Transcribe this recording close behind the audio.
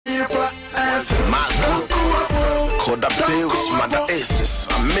bills, mother aces,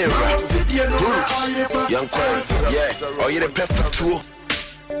 a mirror. Bruce, young queen, yeah. OYEREPA AFUTUO,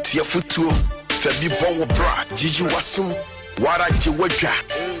 Tia Futuo, Fabi Bowo Bra, Gigi Wasum, Wara Jiwaja,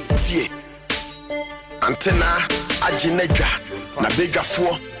 Tie, Antenna, Ajineja, Nabega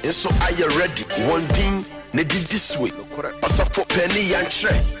 4, and so are you ready? One ding, Nedi this way. Also for Penny and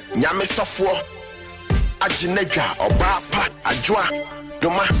Tre, Nyame Safo, Ajineja, Obapa, Ajwa,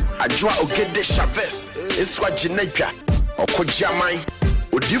 Doma, Ajwa Ogede Chavez, Iswa Jineja, Okojamai,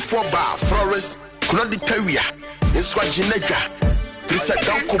 Odifo Bar, Flores, Kunoditeria, Iswa Jineja, Prisa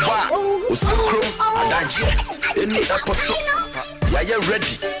Dankoba, Osakro, Adaji, any episode. Yaya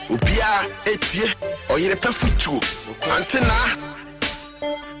ready, Ubia, Etie, OYEREPA AFUTUO, Antenna,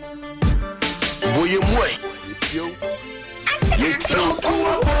 Boyemwe, Yetio,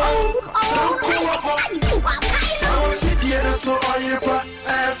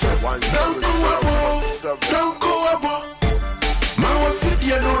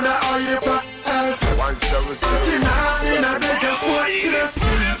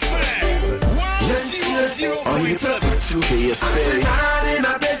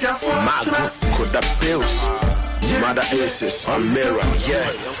 Mother aces, a mirror,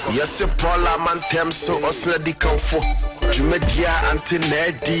 yeah. Yes, Paula Mantem so osnadi comfo. Jumedia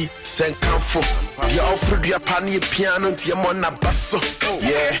antinedi sen comfo. The offered your pani piano to your mona basso.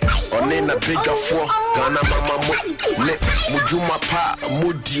 Yeah, on in a bigger four. Ghana mama ne mujuma pa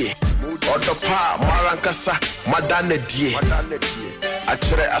mudie. Odo pa marankasa madane die.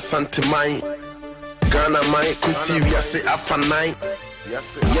 Achere asante mai. Ghana mai kusiria se afanai.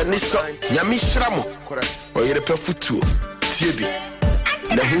 Yaniso, Yamishramo, OYEREPA AFUTUO, Tiebi,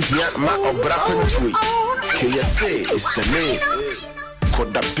 Nahia Ma Obrapentui, KSA is the name,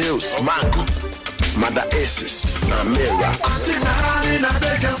 Koda Bills, Marco, Mother Aces, Namera.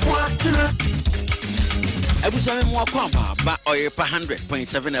 I was having more compa, but OYEREPA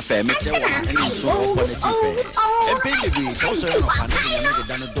 100.7 FM, it's a one and so quality. And baby, also a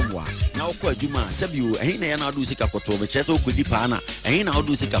done a domwa. Now, Quajuma, Sabu, and I now do Sikakoto, Cheto Kudipana, and I now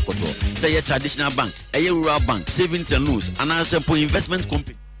do Sikakoto. Say a traditional bank, a rural bank, savings and loans, and answer for investment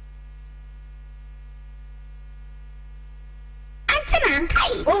company.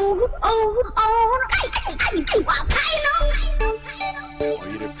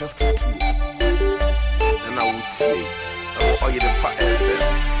 OYEREPA AFUTUO. And I would say, OYEREPA FM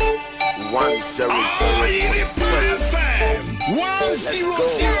 100.7.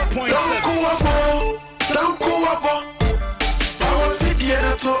 Don't go up. I want to get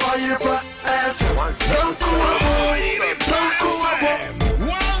to OYEREPA FM 100.7. Don't go up.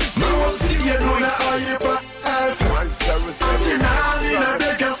 I want to get to OYEREPA FM 100.7.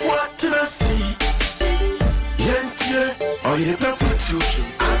 OYEREPA AFUTUO.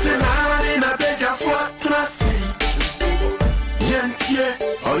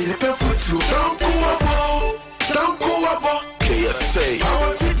 OYEREPA AFUTUO. Don't go up. KSA. I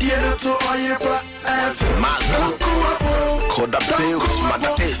want to get to OYEREPA FM. Koda Bills,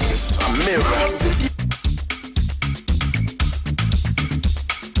 Mother Aces, a mirror.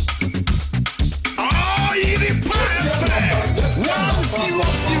 OYEREPA FM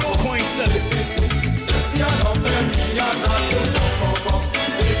 100.7.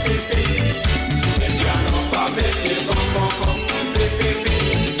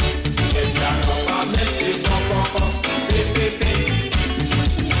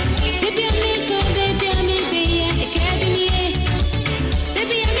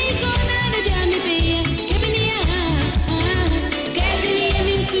 Baby,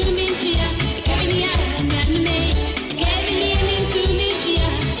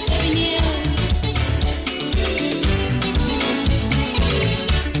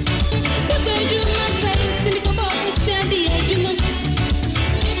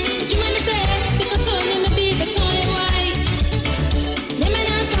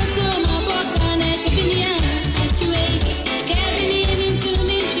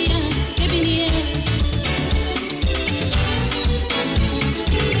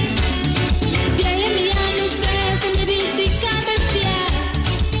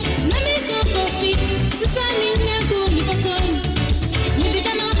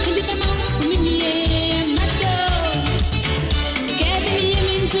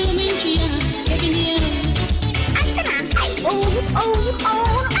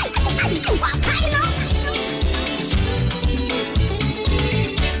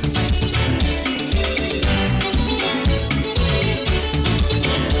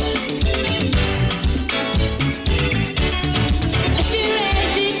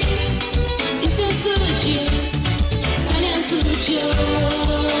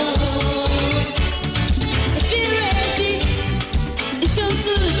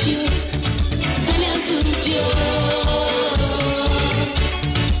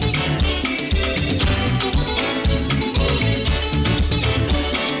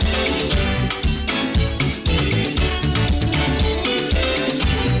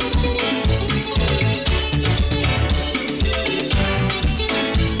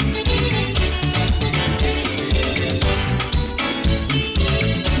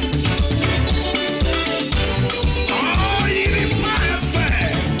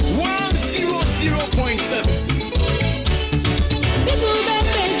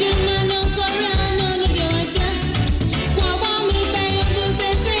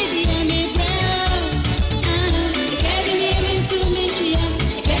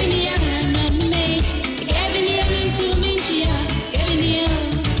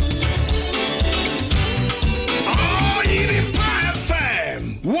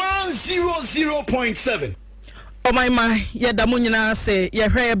 100.7. Oh my, yeah, the munyina say, yeah,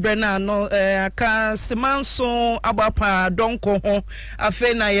 hair brenna no, aka semanso abapa donko ho,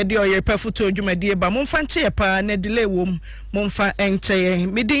 afe na ye de OYEREPA AFUTUO dwumade ba momfa nche pa na delay wom momfa enche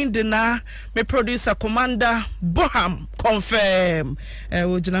midin de na me producer commander Boham confirm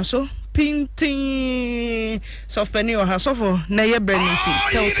wojina so Pinting soft penny or half of na ye brenity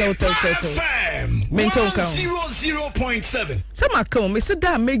tell menton count 0.7. Some come, Mr.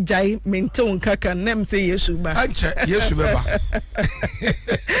 Da make jai menton kaka nem say yesuba. Yesuba.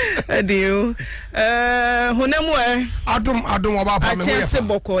 Adieu. Hunemwe Adum obapa me.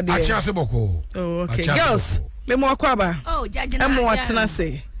 Achase boko. Oh, okay. Girls, me mo akwaba. Oh, judge. Emo atena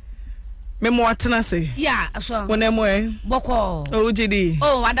say. Memo atena se. Yeah, so. Wonemwe. Boko. Oh, GD.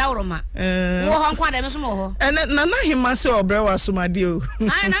 Oh, wadawroma. Wo hon kwa dem so mo ho. Nana hima se obrewa somade o.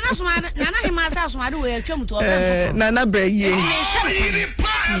 Ah, nana hima se asomade we atwam to obrewa. Nana breye.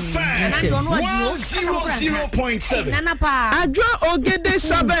 Nana do no adwo 0.7. Nana pa. Adwo ogede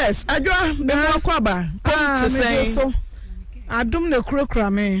shabes. Adwo memo akwaba. Come to say. Adum ne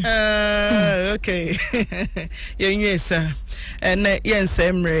kurokura me. Okay. Yenwesa.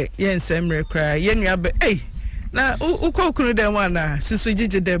 Yensemre kra. Yenua be. Hey. Na ukokunu dem wana sisu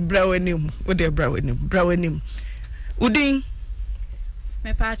jiji de brawenim. Wo de brawenim. Udin.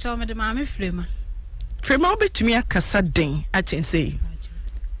 Me pa cha me de ma me flema. Flema obetumi akasa den a chense.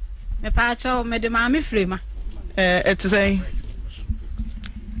 Me pa cha me de ma me flema. Etze.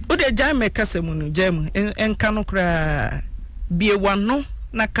 Ude jam me kasa mu no jam enka no kra. Bie wano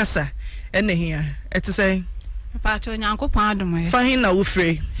na kasa ene hia etse me pa cho nyankopon adom fa hin na wo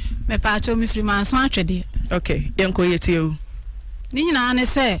free me pa cho me free man so atwede okay yenko yete o ni nyina ne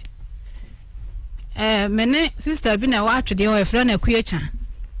se me ne sister bi na wa atwede o efra na akuecha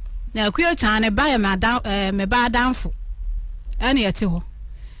ne ba ya me ba danfo ene yete ho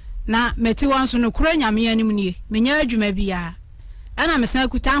na meti won so no kura nyame anim nie menya adwuma bia ana me san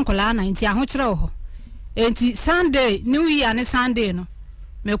kuta ankola na nti aho kire ho enti Sunday New Year ne Sunday no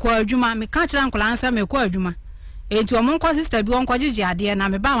me kwa adwuma me ka kira nkola ansa me kwa adwuma enti o monko sister bi onko gigi ade na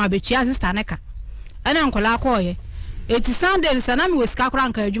me ba ma betua sister ne ka ana nkola akoye enti Sunday ne sana me wosika kora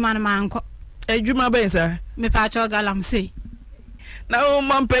nka adwuma ne manko adwuma ben sa me pa cha galam sei na o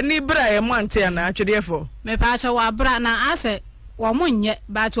mampani bra e mante na atwede fo me pa cha wa bra na ase wo monye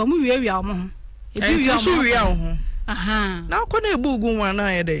ba cha wo mu wiawia wo ho ebi wiawia wo ho aha na ko na ebugu nwa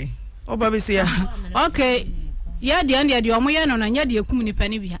na ye dey oba besia okay ya de omo no na nya de ekum nipa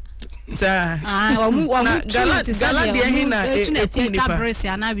ni bia sa omu gala de hin na ekum nipa kabresi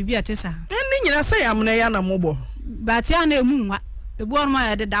ana bibia tesa ni nyina say amna ya na mobo batia na emu nwa ebu onu ma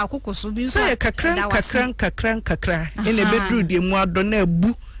ya de da kokoso bi so say kakran ene bedru de mu ado na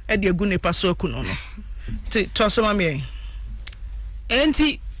abu e de egu nipa so akuno no to so ma me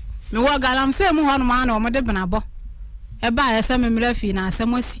enti me wo galam se mu hono ma na omo de benabo e ba ya se me mrafi na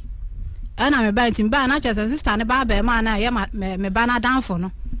asemosi ana me ba ntim ba na chesa sister ne ba ba ma na ye me ba na danfo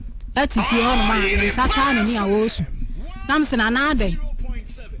no ati fie ho no ma sata ne ni awosu nam se na ade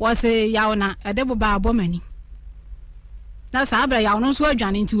wo se yawo na ede bo ba abomani na sa abra yawo no so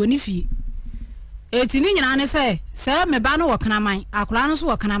adwane nti woni fie eti ni nyina ne se me ba no wo kana man akora no so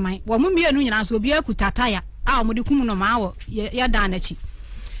wo kana man wo mu mienu nyina so obi akutata ya a mo de kum no ma wo ya dan na chi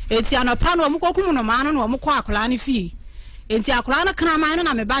eti anopa no mo kokum no ma no no mo kwa akora ne fie enti akora na kana man no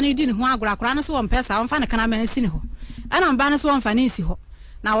na me ba ne di ne ho agora akora no so wo mpesa wo mfa ne kana man si ne ho ana mba ne so wo mfa ne si ho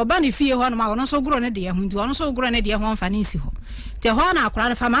na wo ba ne fie ho no ma wo so goro ne de ho nti wo so goro ne de ho mfa ne si ho te ho na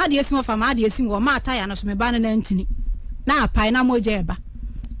akora fa ma de esi wo ma ataya no so me ba ne na ntini na apai na moje eba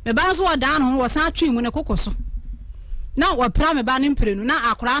me ba so wo dan ho wo san atwi mu ne kokoso na wo pra me ba ne mprenu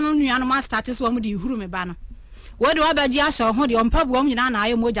na akora no nua no ma start so wo mu de huru me ba no wo de wo ba ji ahye ho de ompabu wo nyina na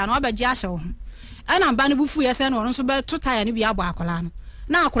aye moja na wo ba ji ahye ho ana mba ne bufu ye se no no so be to tire ne bi abo akola no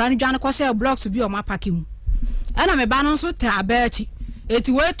na akola ne dwane ko share blocks bi o ma paki mu ana me ba no so ta abachi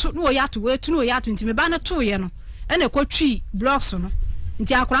eti we to no ya to we to no ya to nti me ba no to ye no ana ko twi blocks no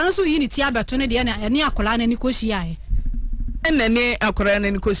nti akola no so yi ni ti abeto ne de ne akola ne ni ko hia ye ena ne akola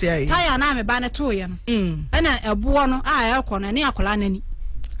ne ni ko hia ye tire na me ba ne to ye no ana ebo no a e ko no ne akola ne ni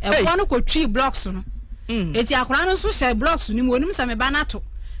ebo no ko twi blocks no eti akola no so share blocks ni mu onim se me ba na to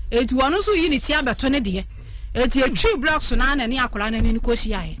eti wono so yi ni ti abeto ne de eti etwi blocks na na ni akola na ni ko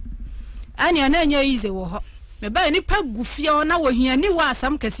hia ye ani na nya yize wo ho me ba ni pagu fie na wo hia ni wa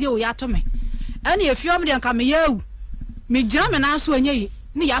asam kase o ya to me ani efiom de nka me yewu me gira me na so anya yi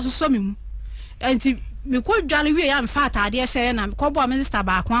ni ya so me mu enti me ko dwale wie ya mfa atade hye na ko bo me sister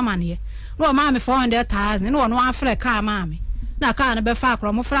ba ko amane no ma me 400,000 no no afre ka ma me na ka na be fa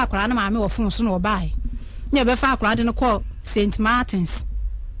akora mo fra akora na ma me wo fun so no bae nya be fa akora de no ko St Martins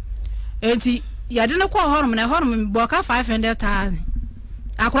enti yade no ko horom na horom boka 500,000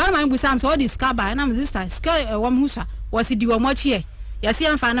 akora man busam so di skaba na my sister ska wam husa wasi di womochi e yasi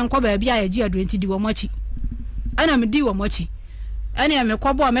amfa na nko ba bia ya gi aduro enti di womochi ana me di womochi ana me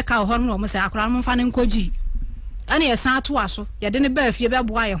kobo me ka horom no mo se akora mo mfa ne nkoji ana ye san to aso yade ne ba afie be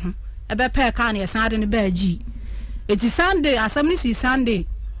boa ye ho e be pe ka na ye san de ne ba gi eti Sunday asam si Sunday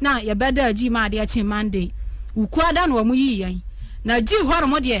na ye be da gi ma de a chi Monday uku ada no mu yi yan na gi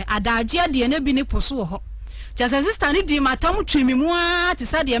horom de adaje de ne bi ne poso ho Just sister ni di matam twimi mu a ti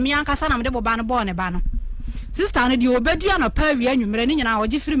sa de me ankasa na me de boba no bo ne ba no sister ni di obedi ana pa wi anwumre ni nyina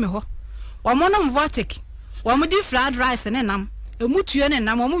oje firi me ho omonom vortic di fried rice ne nam emutue ne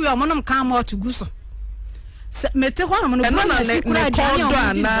nam omu wi omonom kan mo to guso mete ho no no na ne kondo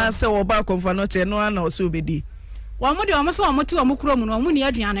ana se wo ba konfa no che no ana o se obedi omu de omo se omo ti omo kuro mu no omu ni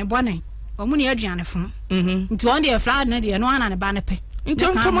aduane bone omu ni aduane fun nti on de fried ne de no ana ne ba ne pe nti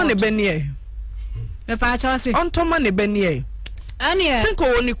ontomo ne bani e me pa cha se ontoma ne bani e ani e sinko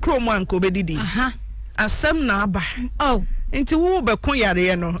woni kromo anko bedidi aha asem na aba oh nti wo be ko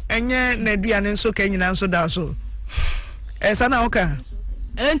yare no enye na aduane nso ka nyina nso da so esa na oka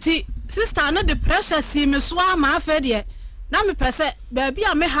enti sister na the pressure si me so ama afa de na me pese ba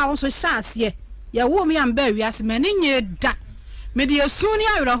bia me ha so sha ase ye wo me am ba wiase me ne nye da me de asuni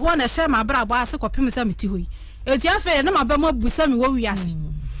awra ho na hye ma bra bo ase kopem sa meti hoyi enti afa na ma ba ma busa me wo wiase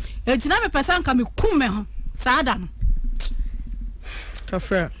enti na me pese anka me kum me ho saada no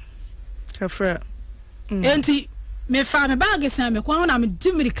kafra enti me fa me bag san me kwa na me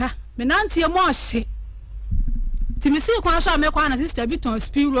dimirika me nantie mo ohye ti me si kwa so me kwa na sister biton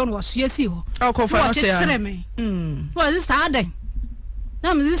spirit run was yesi ho akofa no che me wo sister aden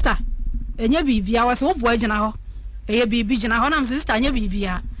na me sister enye bibia wo se wo boa gina ho eye bibi gina ho na me sister enye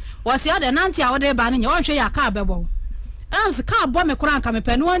bibia wo se aden nantie a wo de ba ne wo hwe ya ka bebo am se ka bo me kura nka me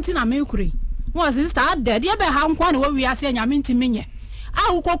panu anti na me kure wo sister aden de be ha nkwa na wo wi ase nya me nti menye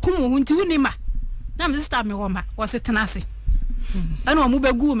a wo kokum wo nti wuni ma na me sister me woma wo se tenase ana omu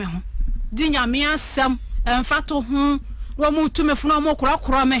begu me ho di nya me asem enfato ho wo mu tu me funu mo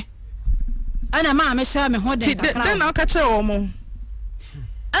kura me ana ma me sha me ho de kakra na ka che wo mo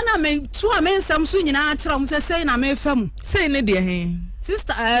ana me tu a me nsam so nyina akira mo se na me famu sei ne de he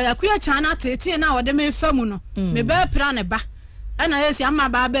sister akuya chana tete na wo de me famu no me ba pra ne ba ana yesi ama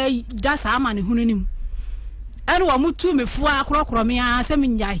ba ba da sa ama ne hunu nim ana wo mu tu me fu akura me asem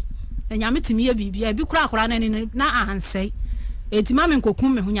nyai nya me timi ya bibia bi kura na ne na ansei etima me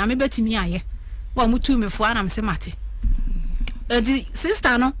nkokum me ho nya me betimi aye wo mu tu me fu ana me se mate edi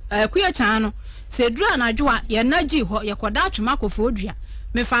sister no akuya chana no se dura na dwoa ye na gi ho ye koda atwuma kofo odua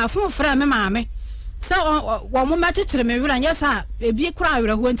me fa afun fra me maame se wo mo machekere me wura nya sa ebi kura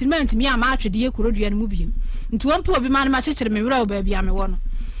wura ho ntimi ama atwede ye kurodua no mu biem nti won pe obi ma na machekere me wura oba bia me wo no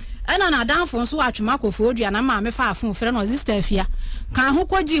ana na danfo nso atwuma kofo odua na maame fa afun fra no sister afia kan ho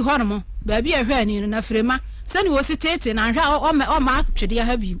koji ho no mo ba bia hwe ani no na frema se ni wo sitete na hwa o ma atwede ya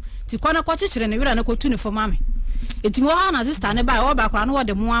ha biem ti kwana ko chekere ne wura na ko tu ne fo maame etimo ha na sister ne ba o ba kura no wo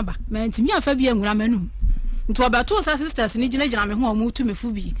de mo aba ma ntimi afa bia nwura manum nti obato sa sisters ni gina me ho o mu tu me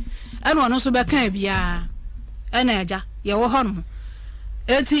fu bi eno no so be kan bia ena eja ye wo ho no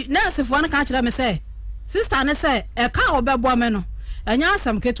eti nurse fo na ka kira me se sister ne se e ka obebo me no enya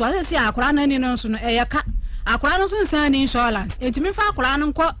asam ketu asesi akura na ni no so no e ye ka akura no so nsan ni insurance eti me fa akura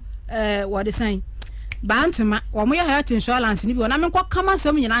no nko wo de san bantema wo mo ye health insurance ni bi na me nko kama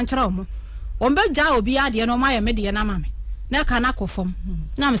sam nyina nkira wo mo wo be ja obi ade no ma ye me de na ma me na ka na kofom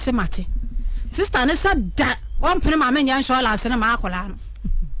na me se mate sister ne said that one penny ma nya insurance na ma akola no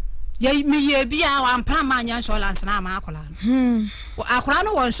ye mi ye bia one penny ma nya insurance na ma akola no akola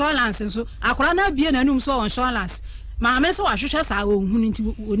no insurance nso akola na bia na num so insurance ma me so ahwehwe sa wo hunu nti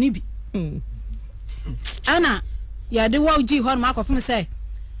oni bi ana ya de wo gi ho ma akofum say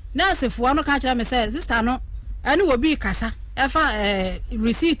nurse fo no ka kira me say sister no ene wo bi kasa e fa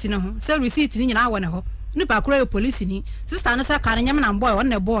receipt no ho say receipt ni nyina wo ne ho ni pa kura police ni sister no say ka nyam na boy won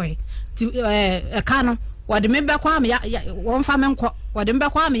ne boy ti ka no wode me be kwa me ya won fa me nko wode me be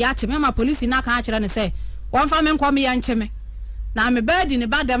kwa me ya che me ma police na ka akira ne say won fa me nko me ya nche me na me bedi ne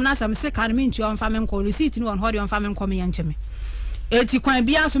badam na sam se ka me nchi won fa me nko receipt ni won ho de won fa me nko me ya nche me eti kwan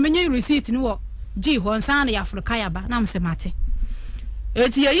bia so menye receipt ni wo gi ho nsan na ya Afrika ya ba na me se mate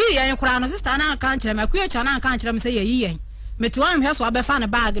eti yi yen kura no sister na ka nche me akuya cha na ka nche me say yi yen metu am hwe so abefa ne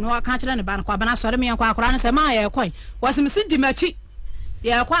bag no ka nche ne ba na kwa bana sore me kwa akura ne se ma ya ekwan wasim si di machi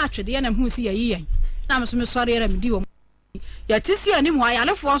ya kwa atwede na hu si ya yi yen na me so me sore era me di wo ya tisi ani mu ya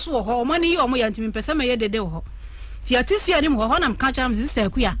lefo so wo ho mani yi o mo ya ntimi pese me ye dede wo ti ya tisi ani mu ho na me ka cha me sister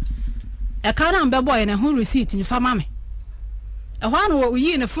akuya e ka na mbe boy na hu receipt ni fa ma me ho no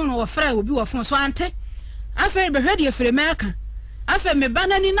yi ne phone wo fra obi wo phone so ante afa be hwede e free America afa me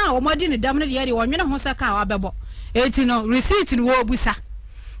banani na wo modi ne dam ne de wonwene ho saka wa bebo eti no receipt ni wo busa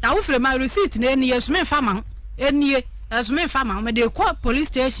na wo free my receipt na eni yesu me fa ma eni yesu me fa ma me de call police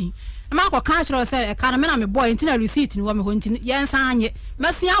station ma ko kan kire say e kan me na me boy enti na receipt ni wo me ho enti yensa anye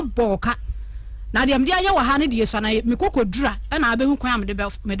mesia boka na de mde aye wo ha ne de yesu na me kokodura e na abehu kwan am de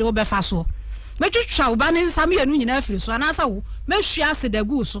me de wo be fa so me twitwa wo ba ne nsam ye nu nyina afiri so anasa wo me hwia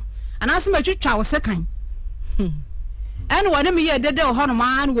sedagu so anasa me twitwa wo sekan ene wone me ye dede ho no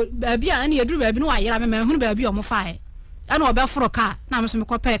ma no baabi a ene yeduru baabi no wayera me hunu baabi o mo fae ene wo be foro ka na me so me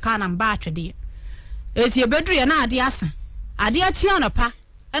kope ka na mba atwede eti ebeduru ye na ade asa ade achi anopa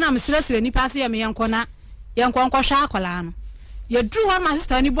ena me sire nipa se ye me yenko na yenko hwa akola no yeduru ho ma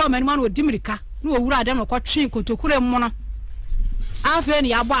sister ni bo ma ni ma no dimirika no owura ade no kotwe kotokure mo no afa ni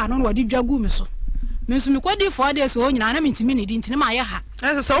yabo ano no wadi dwagu me so me so me kodi 4 days o nyina na me ntimi ni di ntini ma ye ha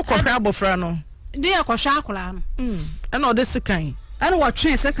ese wo kohwa abofra no de ye kohwa akola no ena o de sekan ena wo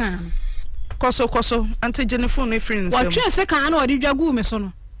twe sekan no koso ante jennifer no friends wo twe sekan na wadi dwagu me so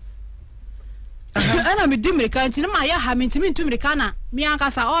no ena me dimirika ntini ma ye ha me ntimi ntumirika na me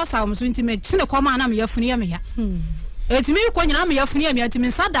ankasa o sa o so ntimi chine koma na me yafuni ye me ya etimi ko nyina me yafuni ye me ntimi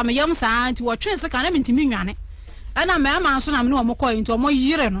nsada me yam sa anti wo twe sekan na me ntimi nwane ana me ama so na me no mo koy nti o mo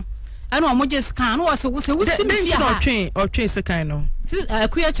yire no ana o mo je scan no se wusi me fia o twen sekan no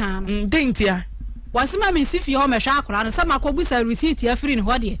akuya chan no dentia wasima me sifi ho me hwa akora no sama ko busa receipt ya free ne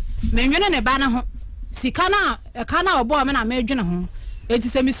ho de me nwene ne ba na ho sika na ka na obo me na me dwene ho eti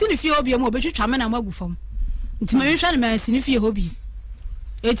se me sini fie obi mo obetwitwa me na magu fam nti me hwa ne me sini fie hobi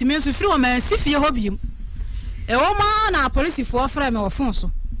eti me so free o me sifie hobi e wo ma na police fo fra me wo fon so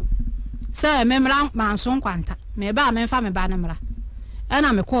se me mra manso kwanta me ba me fa me ba na mra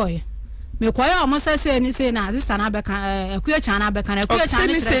ana me koye o mo se ni se na sister na be kan akuya chan na be kan akuya chan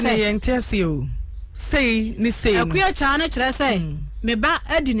ni se ni yentese o sei ni sei akuya chan na kire se me ba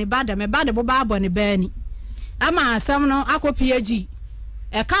adi ni ba da me ba de bo ba abo ni ba ni ama asam no akopieji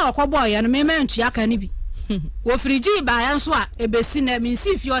e ka okobo ye no me mantu aka ni bi wo friji ba ya nso a ebesi na me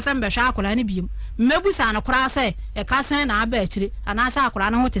si fi o se mbehwa akola ni bi mebusa na kora se e ka sen na aba akire ana sa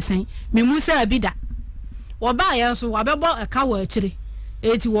akora na ho tesen me musa abida wo ba ya nso wa bebo e ka wo akire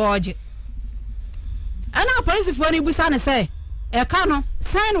eti wo oje ana police fo ni busa ne se e ka no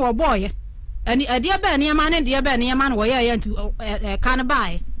sen wo boye ani ade ba ne ma ne de ba ne ma no wo ye nti e ka ne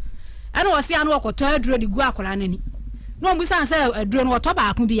bae ana wo se ana wo koto aduro di gu akora nani no busa se aduro no to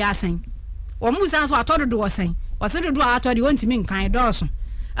ba ko bi ya sen wo busa so atodo do wo sen wo se do atodi won timi nkan do so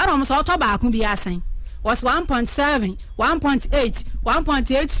ana mo so to ba ko bi ya sen was 1.7 1.8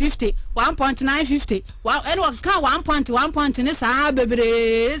 1.850 1.950 and what ka 1.1 ne sa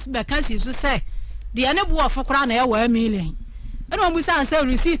bebre be kan si so say de ene bo ofo kra na e wa million and o mu say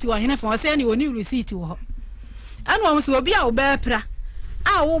receipt wo hene fo say ne oni receipt wo and o mu say obi a wo be pra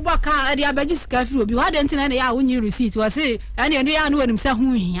a wo bo ka de abaji sika fi obi wa de ntina ne ya wo nyi receipt wo say ene ene ya no wanim say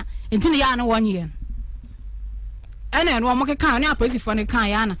hu hia ntina ya no wonye ene no mo ke kan ne apolice fo ne kan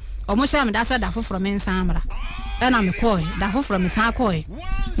ya na omo sha me da sa da foforo me nsan amra ena me koy da foforo me san koy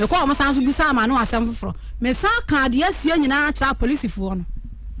me ko omo san so busa ma no asem foforo me san kan de asie nyina cha police fo no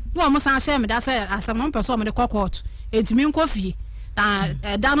no omo san sha me da sa asem no person me de court etimi nko fie na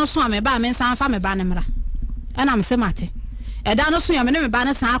da no so me ba me nsan fa me ba ne mra ena me se mate da no so ya me ne me ba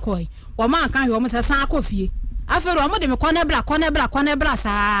ne san koy wo ma kan hwe omo se san akofie afero omo de me konebra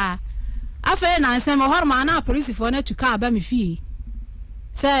sa afa na nsem horma na police fo na tuka aba me fie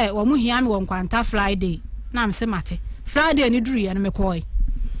say wo mu hia me won kwanta Friday na me se mate Friday ni duru ye no me koy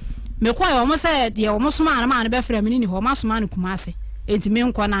wo mo say de wo mo soma na ma na be fra me ni ho ma soma na kumase enti me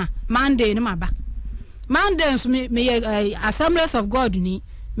nko na Monday ni maba Monday so me Assemblies of God ni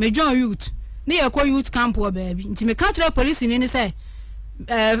me join youth ni ye ko youth camp wo baabi enti me ka kire police ni say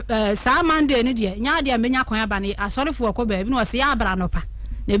sa Monday ni de nya de me nya kon aba ni asorefo ko baabi no se ya abra no pa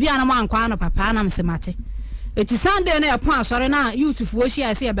na bi ana mo ankwa no papa na me se mate eti Sunday na epon asore na youth fuo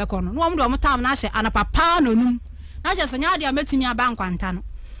hia se ebeko no no mo tam na hye ana papa no num na je sanya de ametimi aba nkwanta no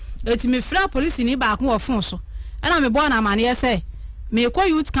eti me fra police ni ba ko wo fon so na me bo na mane ye se me ko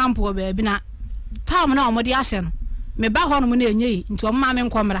youth camp wo ba bi na tam na omode ahye no me ba ho no mo na enye nti o ma me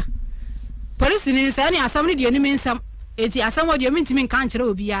nkomra police ni se na asam ni de ni me nsam eti asam wo de me ntimi nka nkere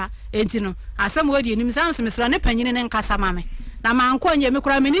obi ya enti no asam wo de ni me sam se me sra ne panyine ne nkasa ma me na ma nko nye me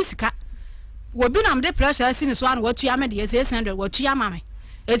kura me ni sika wo bi na me de pressure si ni so an watu ya me de 600 watu ya ma me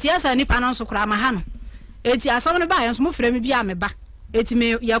eti asa ni pa no so kura ma ha no eti asam ne ba ye so mo frɛ me bi a me ba eti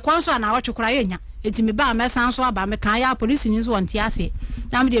me ye konso na watu kura ye nya eti me ba me san so aba me kan ya police ni so wonte ase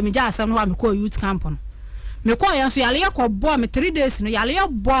na me de me ja asam no wa me ko youth camp no me call ya so yale yakọ bo me 3 days no yale ya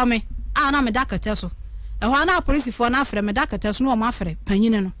bo me ana me dakete so e ho na police for na afre me dakete so no ma afre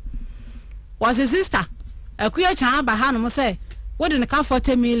panyine no was a sister akuya chan aba ha no mo say wo de ne ka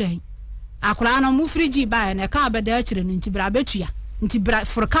 40 million akura no mu friji ba na ka abeda akire no ntibra betua ntibra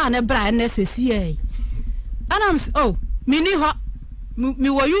forka na bra na sesi anam oh mini ho mi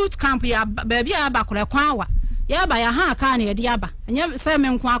wo youth camp ya baby ya ba kura kwa wa ya ba ya ha ka na ye de aba anya se me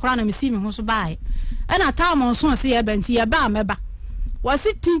nko akura na misi mi ho so ba na ta mo so se ye benti ye ba meba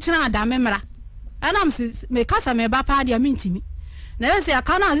wasi tinchina ada memra anam se me kasa me ba pa dia mintimi na yesi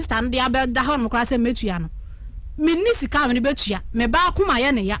aka na sister no de abeda ho no kura se metua no minni sika me betua me ba kuma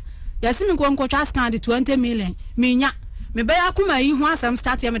ye ne ya yesi mi nko twa scan de 20 million me nya me ba ya kuma yi ho asam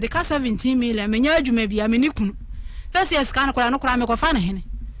start ya me de ka 17 million me nya adwuma bia me ni kunu yesi scan no kura me ko fa na hene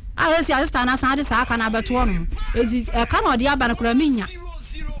yesi sister na san de sa aka na beto no edi ka na de aba na kura me nya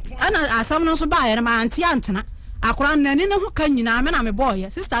ana asam no so ba ye ma anti antena akura nani ne ho ka nyina me na me boy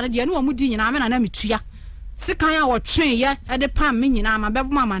sister de ne wo mu di nyina me na metua sikan ya wo twen ye e de pam me nyina ma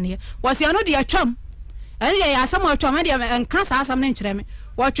bebo mama ne wasi ano de atwam ene ya asam atwam e de enka sa asam ne nkire me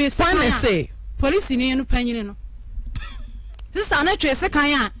wo twe sikan say police ni no panyine no sister na twe sikan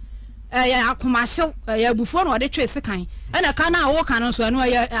ya ya akomahyew ya bufo no de twe sikan ene ka na wo ka no so eno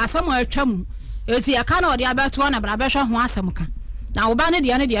ya asam atwam eti ya ka na de abeto na bra behwe ho asam ka na wo ba ne de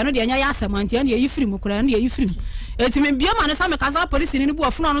no de nya ya asam anti ene yi firi mu kura ne yi firi mu eti me bia ma ne sa me kasa police ni bu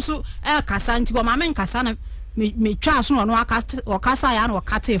afuno no so kasa nti wo ma me nkasa na me twa so no akasa ya na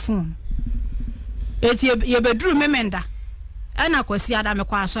wakate fun eti ye beduru memenda na kwasi ada me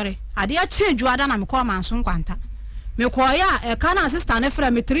kwa asore ade ya cheju ada na me kwa manso nkwanta me kwa ya ka na sister ne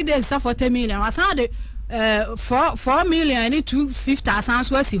fra me 3 days 40 million wasan de 4 million ni 250 asan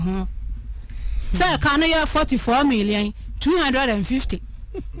so asi ho say ka no ya 44 million 250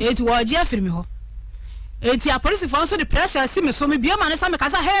 eti wo je afiri me ho eti a police for so the pressure si me so me bia ma ne sa me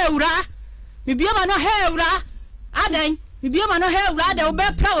kasa he ura me bia ma no he ura adan me bia ma no he ura de obe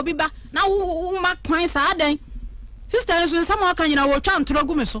pra obi ba na wo ma kwan sa adan sister so nsam aka nyina wo twa ntoro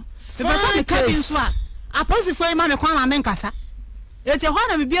gu me so me ba sa me ka bi so a police for ma me kwan ma me nkasa eti ho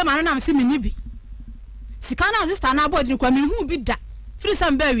na me bia ma na me si me ni bi sika na sister na board ni kwa me hu bi da free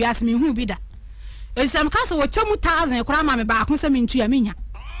sam ba wi as me hu bi da eti sam kasa wo chemu 1000 kura ma me ba akon sa me ntu ya me nya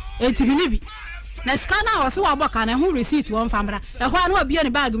eti bi ni bi na scanner was wa boka na hu receipt won famra e ho anu obia ne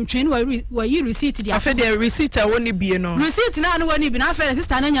bag mtwen wa yi receipt dia afa de receipt a woni bie no receipt na anu woni bi na afa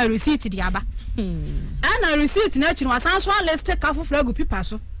sister na nya receipt dia ba ana receipt na chi wasan so list ka fofra agu pipa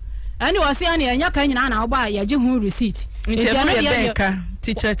so ani wase ani enya ka nyina na oba ya je hu receipt e dia no denka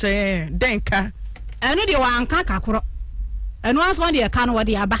teacher che denka anu de wa anka kakoro anu aso de ka no wo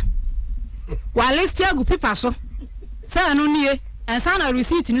de aba wa list agu pipa so sa anu nie ensa na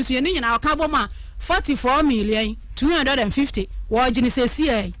receipt ni so ye nyina ka boma 44 million 250 wajini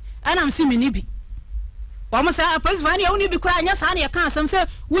sesi ana msi minibi wamo sa police vani ya unibi kwa anya sana ya kansa mse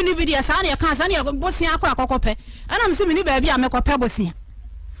unibi dia sana ya kansa ni ya bosia akwa akokope ana msi minibi bia amekope bosia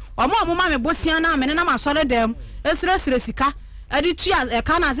wamo amuma me bosia na amene na masole dem esire sika adi tua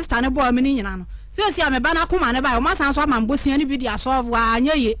ka na sister ne bo amene nyina no sesi ameba na akoma ne ba o masan so amam bosia ni bi dia solve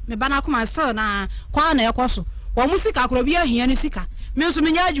anya ye meba na akoma still na kwa na yekoso wo musika akoro bi ahia ni sika me so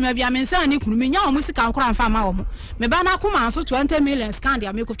menya adwuma bia me nsa ni kunu menya wo musika akora mfa ma wo me ba na akoma so 20 million scan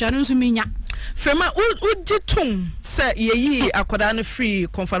dia me kofta no so menya fema ujitum se yeyi akoda no free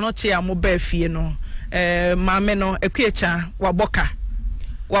konfanoche a mo ba fie no maame no akuecha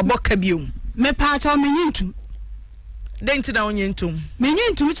waboka biom me pa cha menyintum denti na onyentum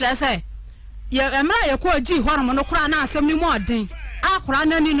menyintum kire se ye emra ye ko agi horom no kora na asem ni mo odin akora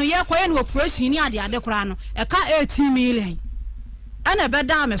na ni no ye ko ye no operation ni ade kora no e ka 18 million ana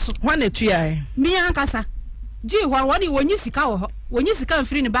beda me so hwana tua mi ankasa gi hwa woni wonyi sika wo ho wonyi sika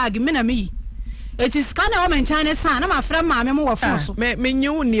mfiri ni bag me na meyi eti sika na wo mencha ne sa na ma fra ma me mo wo fo so me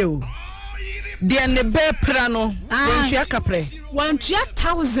nyu ni o de ne be pra no wontua kapre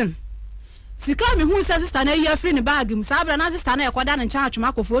 1000 sika me hu sa sister na ya free ni bag mu sabra na sister na ekoda na ncha atwuma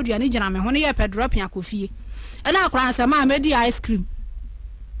akofo odua ni gina me ho ne ye pedrop ya kofie na akora nsa ma me di ice cream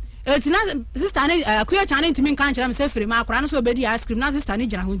eti na sister na akuya chane ntimi nka nchira me se free ma akora no so obedi ice cream na sister ni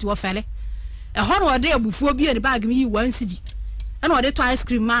gina ho nti wo fele ho no ode abufuo bi ni bag mi yi 1 cedi na ode to ice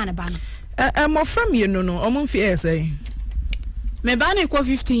cream ma ne ba no mo from you no omfie say me ba na ko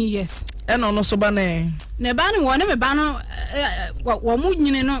 15 years eno no so ba na ne ba ni wona me ba no wo mu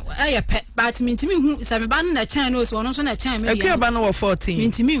nyine no ye pe but me ntimi hu se me ba na chan no so wono so na chan me akuya ba no wo 14 me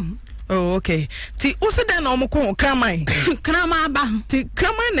ntimi hu oh okay ti usida na omko kramai krama ba ti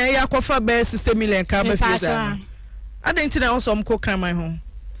kramai na ya kofa be 60 million ka ba fiesa adenti na wo so omko kramai ho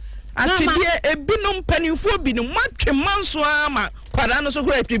atwedie ebinom panimfo binom matwe manso ama kwada no so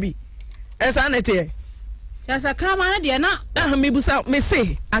kura atwebi esa na tie Jasa krama na de na mebusa me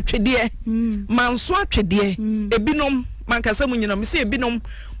se atwedie manso atwedie ebinom mankasa mu nyina me se ebinom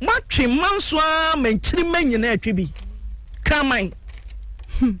matwe manso ama nkyiri manyina atwebi kraman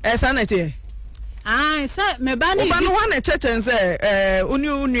esa na tie se me ba ni no ho na chechen se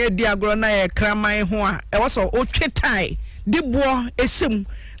unu edi agro na ye kraman ho a e wo so otwetai de bo ehyem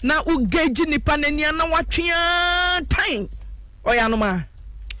na ugeji nipa nania na watwea tan oya no ma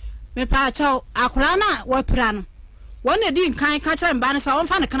me pa chaw akura na wapira no wona di nkan ka kire mba ne sa won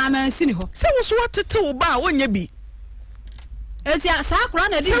fa ne kana man sini ho se wo so watete wo ba wonya bi eti sa akura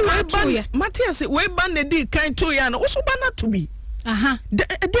na di nkan to ye Matias we ba na di kan to ya no wo so ba na to bi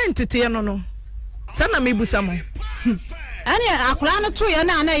identity no no sana mebusa mo ani akura no to ye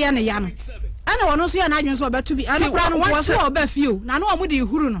na ye ne ya no ana wono so ya na adwen so obetu bi ana kura no wo so obefio na no omo de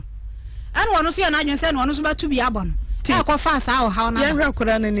huru no ana wono so ya na adwen se na wono so betu bi abon e ko fa sa o ha na ya hwa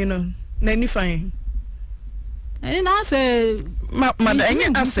kura nani no na ni fan ani na se ma da enye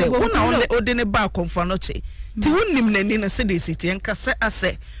ase wona ode ne ba konfa no che ti wonnim nani na se de siti enka se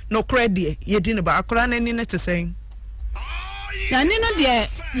ase no kura de ye di ne ba akura nani na tesen nani no de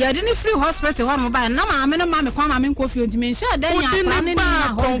ye di ne free hospital ho no ba na ma me no ma me kwa ma me nkofio ntimi nhia de nya akura nani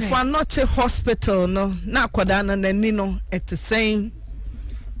na konfa no che hospital no na akoda na nani no etesen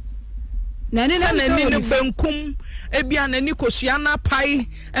nani no benkum ebia nani kosua na pai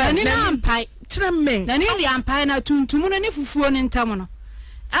nani na ampai kire me nani de ampai na tuntum no ne fufuo ne ntam no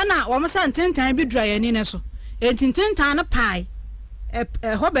ana wo msa ntentan bi dura yani ne so entintentan na pai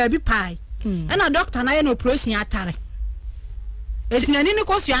ho ba bi pai ana doctor na ye no operation atare etinani ne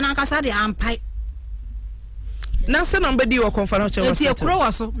kosua na nkasa de ampai na se number di wo confirm che wo eti ekro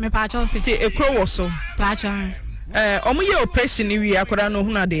wo so me pa cha se ti ekro wo so pa cha omo ye operation ni wi akoda no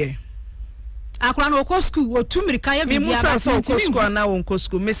hu na de akora no ko school wo tumirika ya bibia ba so ko school na wo ko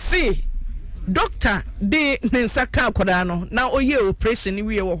school me see doctor de nsaka akoda no na oye operation ni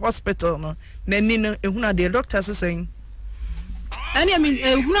wi wo hospital no na ni no ehuna de doctor sesen ani mi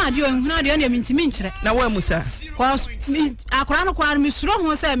ehuna de ani mi ntimi nkyere na wa musa akora no kwa mi suro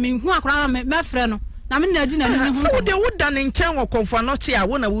ho se mi hu akora me frɛ no na me na di na ni hu so de woda ne nkyɛn wo konfa no che a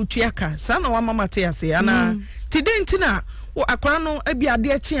wo na wo tuaka sa na wa mama te ase ana ti de ntina wo akora no abi ade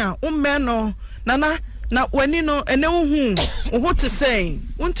akyi a wo mmɛ no na wani no ene wo te say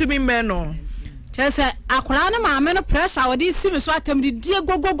wontumi mmɛ no chese akora no maame no pressure wodi si me so atam di die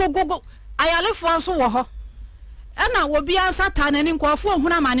gogogogogo ayalefo so wo ho ana wo bia sata na ni nkofo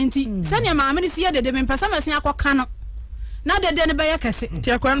huna mane nti sene maame no si ye dede me mpesa mesen akoka no na dede ne be ye kese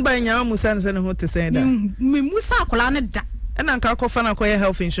ti akora no ba nya musa ne ho te say da me musa akora no da ana nka akofa na koye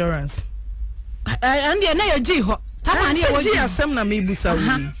health insurance ande na ye gi ho tama ne ye wo gi asem na me busa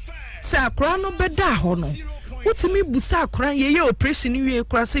wi se akora no beda ho no wotimi busa akora ye operation wi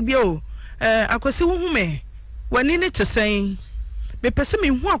akora se bia o akwase wo hume wani ne tesen me pese me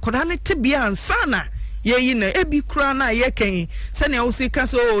hu akora ne te bia ansana ye yi na ebi kura na ye kan se ne wo sika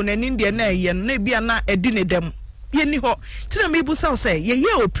so na ni de na ye na bia na edi ne dem ye ni ho tira me busa se ye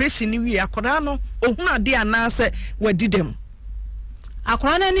operation wi akora no ohuna de ana se wadi dem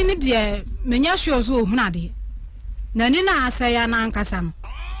akora na ni de menya hwe so ohuna de na ni na ase ya na nkasa no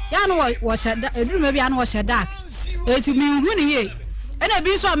ya no wo sheda eduru me bia no wo sheda eti mi hu ni ye ena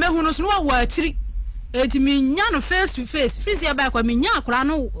bi so mehu no so no wo akiri eti mi nya no face to face fisi ya ba kwa mi nya akora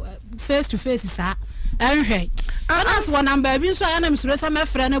no face to face sa enhwe ana so na mba bi so ya na misuro sa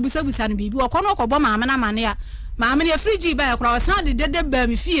mefra na busabusa no bibi wo kono ko bo maame na mane ya maame ne friji ba ya akora san de dede ba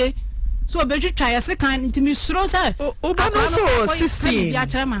mi fie so obetwitwa ya se kan nti misuro sa oba no so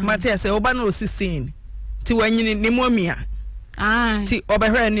 16 Matias oba no 16 ti wanyini ni momia ti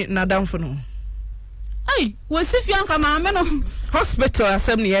obehwe ni nadamfo no ai wo sifia nka maame no hospital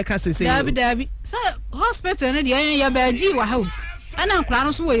asem ne ye ka sese dabi sa hospital ne de ya ba gi wa ha ana nkura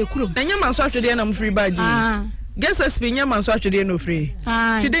no so wo yekuro enya manso atwede na mfiri ba gi gesa spinya manso atwede no free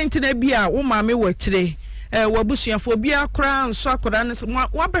ti de ntina bia wo maame wo kire wabusuafo bia kora nso akora ne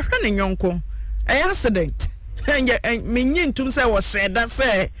wa behwe ne nyonko accident menyi ntum se wo sheda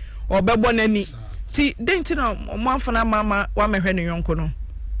se obebo nani ti de ntina mo afana mama wa mehwe ne nyonko no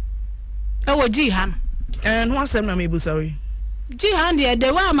wo gi ha no asem na mebusa we gi ha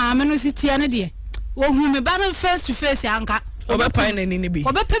de wa maame no sitia ne de wo hu me ba no face to face anka obepa na ni bi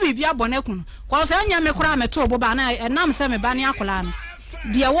obepa bibia bonekun kwa so anya me kora me to boba na enam se me ba ne akola no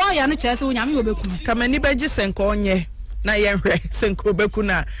de wo ya no chese onyame obekun kamani beji senko onye na yenhwe senko obekun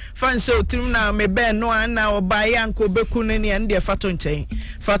na fan show trim na me be no na obaye anko obekun ni ande fato nchen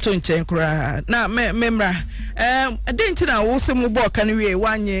fato nchen kura na memra adenti na wo se mo bo kan wie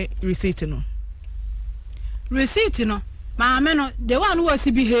wanye receipt no maame no the one wo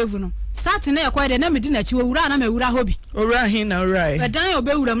si behave no start na ekwa de na medi na chi wura na mewura hobi owura hin na owura edan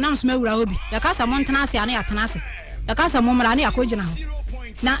obewura na mso mewura hobi ya kasa mo ntena ase ane atena ase ya kasa mo mra ne akogina ho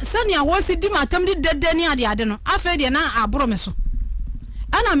na sania wo si di matam di dede ni ade no afa de na aboro me so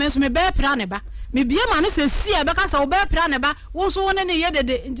ana me so me be pra ne ba me bie ma no se si e be kasa wo be pra ne ba wo so wona ne ye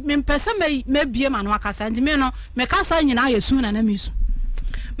dede me mpesa me bie ma no akasa ndi me no me kasa nyina yesu na me su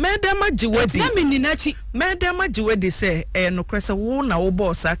Madam Jiwedi. Let me ninachi. Madam Jiwedi say, no cressa won our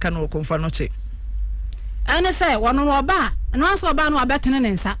boss, I can confanoche. And I say, one more bar, and once or ban or better than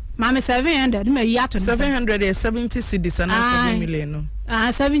answer. Mamma 700, may yat 770 cedis and 7 million.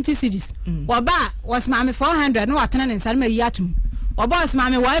 70 cedis. Or bar was mammy 400, no attendance and may yatum. Or boss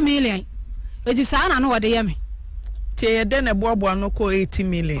mammy 1 million. It is I know what they am. Tea then a bob no call 80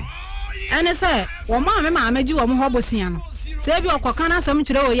 million. And I say, well, mamma made you a mohobosiano. Save your cockana some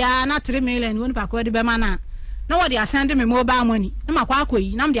chiro ya na 3 million won pa ko de be mana na what they send me mobile money na makwa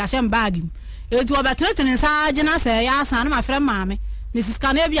akoi na me dey ashem bag him etu obetreten nsa agina say ya san na my friend mame Mrs.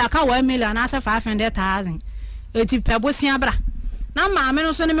 Kanabi aka 1 million na 500,000 eti pebosia bra na mame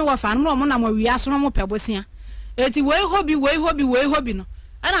no so ne me wo fa no mo na mo wi aso mo pebosia eti we hobi no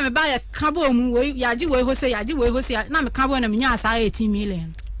ana me ba ya kabo mu we yaji we ho say na me kabo na me nya asa 18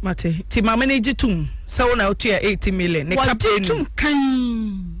 million Mate, ti mama ne jitum. So na otua 80 million. Ne captain. Jitum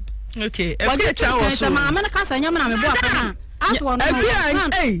kan. Okay. E cha wo so. Mama na kasa nyama na me bo akana. Aso no.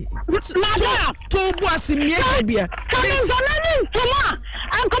 Hey. To bo asimie bia. Kami zonani tuma.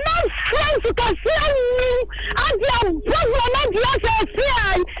 An come friends to see you. Adia wo na dia se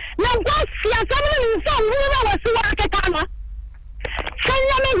see. Na bo sia samu ni so wo na wo so akekana.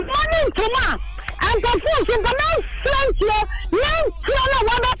 Sanya me money tuma. And the food is the friends no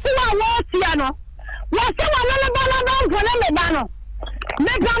one see our words piano. What you want to banano?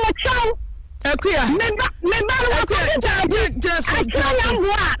 Make them a child. Just make them a child.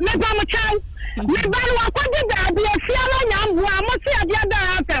 Make them a child. Be a fiano young one. Must see the other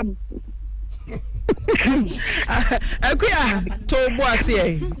of them.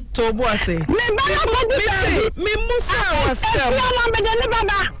 Toboase. Me musa was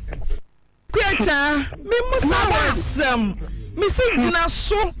Kwecha, me musa wasam. Me se jina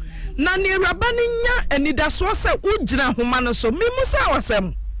so na ne rabani nya anida so se ujina homa no so me musa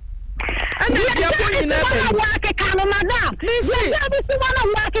wasam. Ana dia ko nyina be. Wa ke kanu madam. Me se bi wana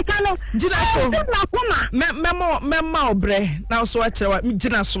wa ke kanu. Jina so. Mema obre na so a kire wa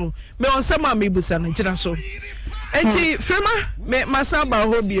jina so. Me onsema me busa no jina so. Enti frema me masaba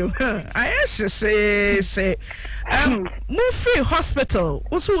hobio. Ayeshe Mufi Hospital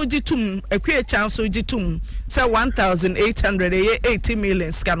also ujitum ekwe chance ujitum say 1,800 80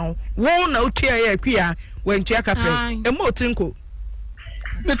 million scano won na utia ye ekwe when tia kapre e mo trinko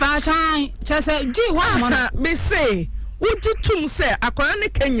me pa chan chese ji wa mo me say ujitum say akora ne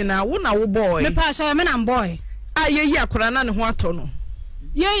kanyina wo na wo boy me pa chan me na boy ayeyi akora na ne ho ato no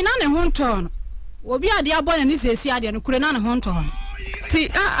ye na ne ho nto no obi ade abone ni sesi ade no kure na ne ho nto no ti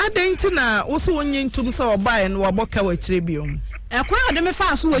adenti na wo so wonye ntum se obae no waboka wa kire biom ekwa ade me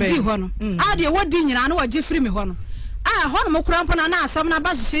fa so waji ho no ade wodi nyina na waji free me ho no ho no mokura mpo na asam na ba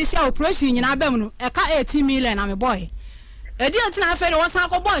hyehyehye operation nyina bam no eka 18 million na me boy edi antina afere wo san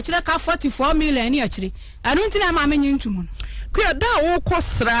ko boy kire ka 44 million ni akire anu ntina ma menye ntum no kuya da wo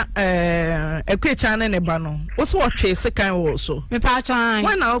kosra ekwa chane ne ba no wo so wotwe sekan wo so me pa chan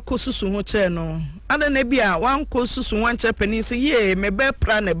wana okosusu ho kire no ada na bia wan ko susu wan che pani se ye me be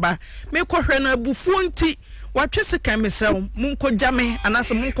pra ne ba me ko hwe na bufu nti watwe se kan mesra mun ko jame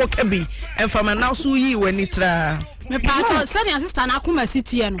anase mun ko kabi enfama na so yi wani tra me pa cho sani sister na akoma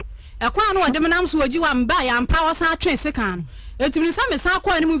sitie no e kwa no wode menam so oji wa mba ya mpa wo san atwe se kan etimi sa me san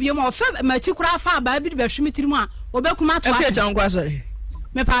kwa ni mu bie mo ofa machi kura fa ba bi de behwimi mu a obekuma to a jan kwa sorry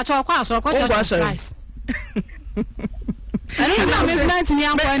me pa cho kwa so ko Christ I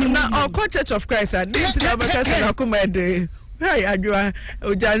don't know Church of Christ. I didn't know because I come at the hey, I do a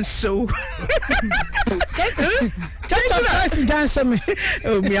dance show. Church of Christ dance me.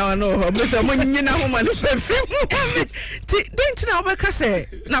 Oh, me, I know. Mr. Munina woman. Didn't know because I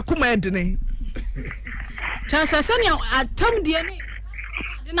come at the Chance I send you at Tom DNA.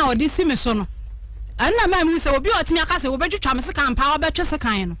 Now, this is so. I know my music will be at me. I can't say, we'll bet you chance can power better a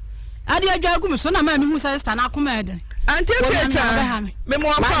kind. I dear Jagum, so now my music is an accommodation. Auntie Pecha, me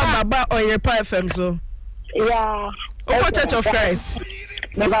mo pa baba OYEREPA FM so. Yeah. O Church of Christ.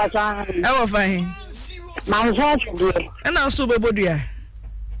 Me ba san. E wo fine. Ma so dey. E na so bebodua.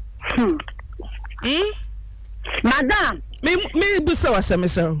 Madam. Me bisa wasem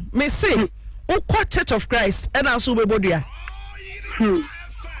so. Me say, Ukwa Church of Christ and also Bebodia.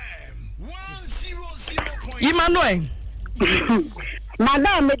 Emmanuel.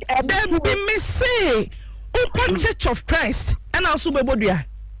 Madam, me say, Ukwa Church of Christ and also Bebodia.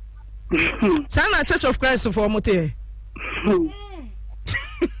 Sana Church of Christ for Mote.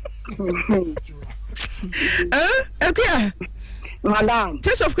 Okay. Madam.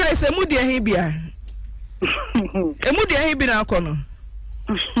 Church of Christ, Emudia Hibia. Emudia Hibina Kono.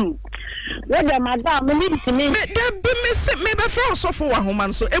 Whether Madam, me need to me. Me be for so for a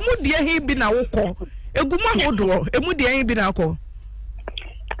woman, so Emudia Hibina Woko. Eguma Hodo, Emudia Hibina Ko.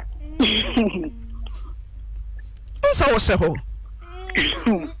 Also, was a ho.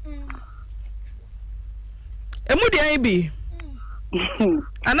 Emudia Hibi.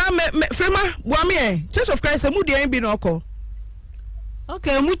 And I Frema, Wamie, Church of Christ, Emudia Hibina.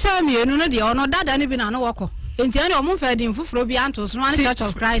 Okay, mucha mi enu no de ono dada ni bi na no woko. Enti ani o mu fa din fufuro bi anto so no Church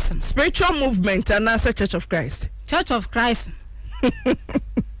of Christ. Spiritual movement and answer Church of Christ. Church of Christ.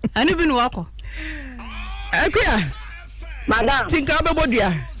 Ani bi no woko. Akuya. Madam. Tinka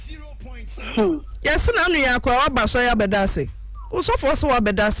bebodia. Yes na anu ya kwa ba so ya bedase. Wo so for so wa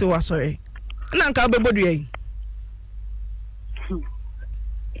bedase wa sorry. Na nka bebodia yi.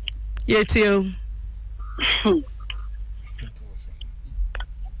 Yetio.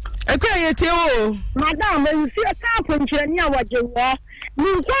 Madam, you see a carpenter near what you are.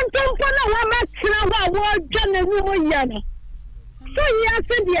 You can't come for no one Yana. So, yes,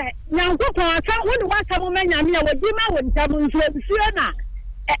 dear. Now, go for a town with what a woman I mean, with Dima would come into Siena.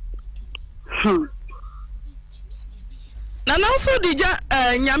 And also, did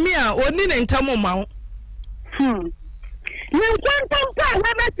Yamia or Nin and Tamoma? You can't come for a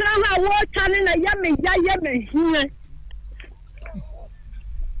woman telling a yummy here.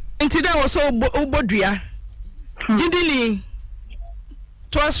 Nti da was so obodua jidili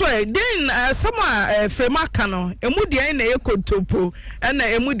to aswe den sama frema kano emudia na yekontopo na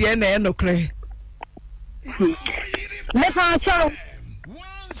emudia na enokre me fa so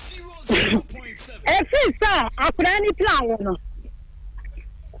sir akurani plan no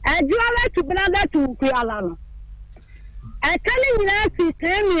ajuala to brother to kuala no I telling you see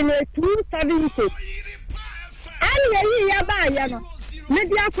 10 minutes 270 ani ya ba ya no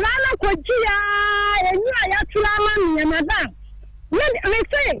media kurana kojia enyu ayatula ma me madam me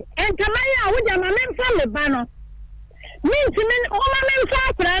say enkamaya woja ma memfa me ba no me o ma memfa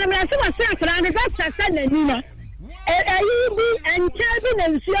kurana me say wase kurana fa sasa na ni no ayi bi enche bi na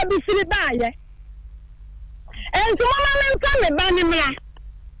nsuo bi firi ba ye enso ma memfa me ba ni mra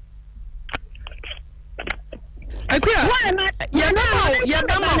Akuya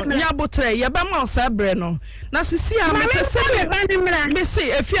yabama nyabotre yabama osabre no na sisi a me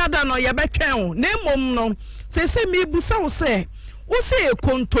say efiada no yabetwen o na emom no se me busa wo se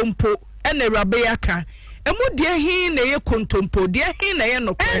kontompo ene rabe yaka emu de hin na ye kontompo de hin na ye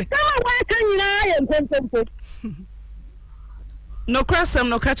nokre kama wa kan nyina ye kontompo no krasem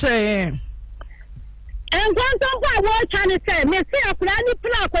no ka kire kontompo a wo chane se me say akura ni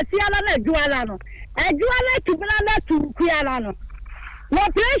pla kwasi ala na juala no ajuala to brother to kuala no no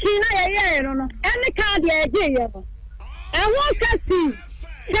operation na ye no any card ye je ye no I want to see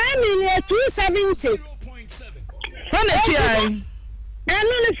 270 Hone tiai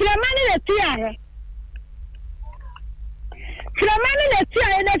anu ni Flemani le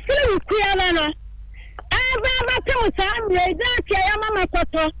tiai na fili kuala no aba te usa mle da ti ya mama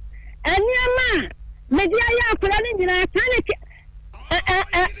koto aniama media ya kula ni nyina tane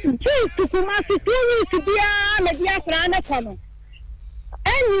Jesus kumasi tuwi bia media frana kono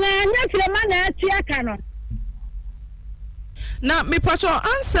enina nya Flemani atia kano na me pacho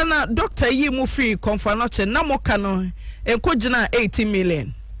answer na doctor yi mu free confirmation na mo kano enkogina 80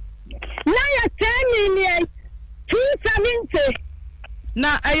 million na ya 10 million 270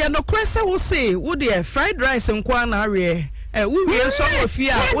 na aya no kwese wo say wo de fried rice nkwa na awe wo wie so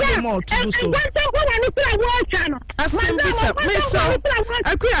ofia wo de mo to so asembisa me so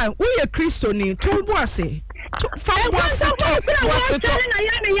akuya wo ye Kristo ni to bo ase to fa bo ase to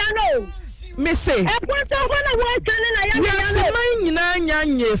me say man nyina nya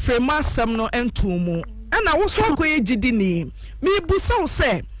nye frema asem no entumu ana wo so akoye gidi ni me busa wo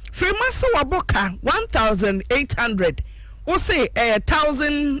say frema se waboka 1800 wo say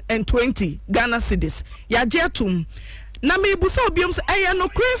 1020 Ghana cedis ya jetum na me busa obiom se no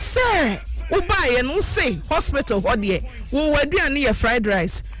kwese wo bae no say hospital hodie wo waduane ye fried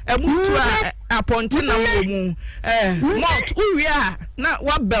rice emutu aponte na mu malt uwia na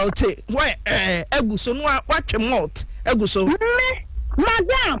wa belte wa eguso no wa twe malt eguso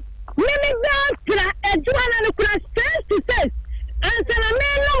madam me ba tra eduana no kura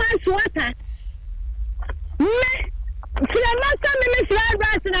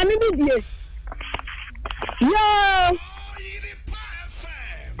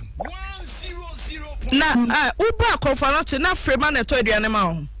Na uba konfanoche na frema na to aduane ma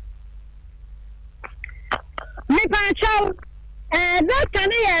ho. Me pa chow doctor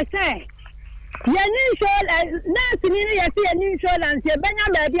ni say ye ni nurse ni ye say ye ni insurance ye benya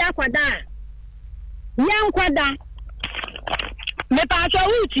ba bi akwada. Ye nkwada. Me pa chow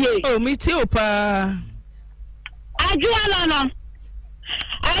utie. Oh, me tie pa. Ajuala no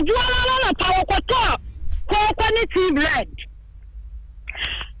power ko ni tea bread.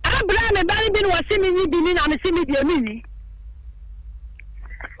 Abra me bari bi no wase me ni bi ni na me se me bi ni.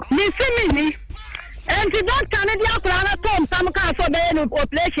 Me se me ni. And the doctor ne dia kura na tom sam ka so be no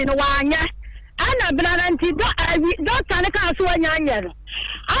operation wa anya. Ana bra na nti doctor ne ka so anya anya no.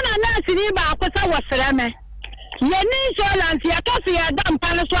 Ana nurse ni ba akosa wo sere me. Ye ni insurance ya ka se ya dam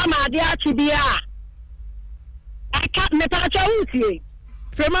pa no so amade a chi bia. Aka me pa cha utie.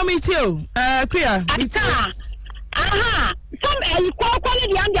 Frema me tie kuya. Aha. Some ko ni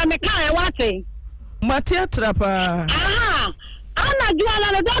dia me ka e wate. Matia trapa. Aha. Ana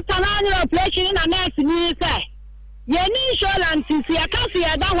juala no doctor na any operation na nurse ni say. Ye ni insurance si ya ka se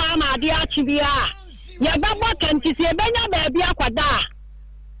ya da wa amade a chi bia. Ye babo kanti si e benya ba bia kwada.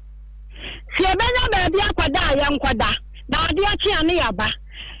 Si e benya ba bia kwada ya nkwada. Na ade a chi ane ya ba.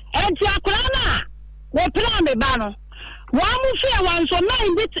 Enti akura na wo plan me ba no. Wa mu fe wan so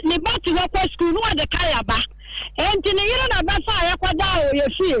na bit ni bati wo kwa school no de kaya ba. Enti ni yiro na ba fa ya kwada o ye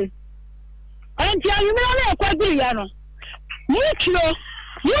fie. Enti ayumira na ekwadiri ya no.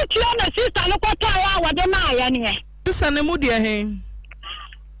 Mutio na sister no kwata ya wade na ya ne. Sister ne mudi he.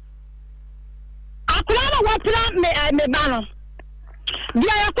 Akura na wo plan me ba no.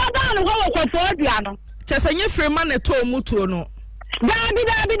 Dia ya kwada no ho ko fo dua no. Chesanye frema na to mutuo no. Dabi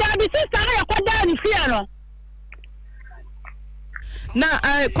sister na ya kwada ni fie no. Na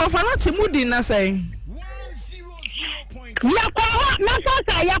konfanoche mudi na say. Yakwa na so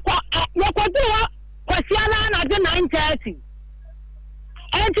say yakwa duwa kwasiala na de 9:30.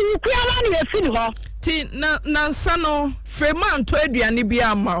 Enti kuala na yefini ho. Ti na nsano frema nto aduane bia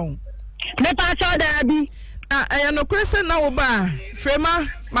ama ho. Me pa so dabi. Na no kwese na wo ba frema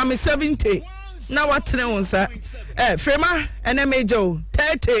mame 70 na watene wonsa. Frema ene mejo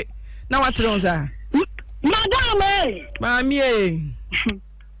 30 na watene wonsa. Madam Mami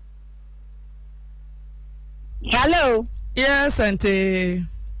Hello. Yes, auntie.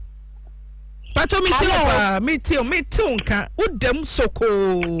 Pacho mitio nka udem soko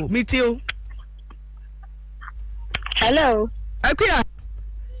mitio. Hello. Akuya.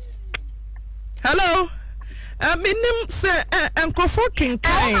 Hello. Minim se enkofo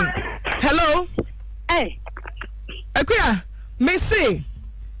kinkai. Hello. Hey. Akuya, me say.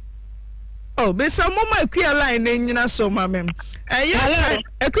 Oh, be some mama akuya line nyina so mamem. Hello.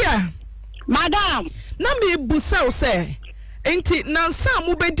 Akuya. Madam. Na me busa o say. Enti na nsa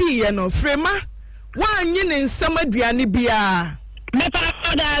mu bedi ye no frema wa anyi ne nsam aduane bia. Me pa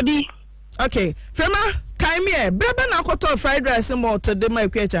dabi. Okay, frema kai me bebe na akoto fried rice mo to de ma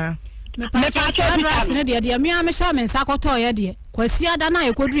ekwecha. Me pa fried rice ne de me a me sha me nsa akoto ye de. Kwasi ada na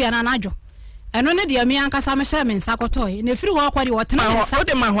yekodu ya na najo. Eno ne de me ankasa me sha me nsa akoto ye. Na firi ho akwade wotena nsa. O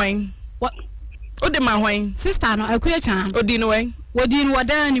de ma hwan. O de ma hwan. Sister no ekwecha. Odi no wen. Wodi no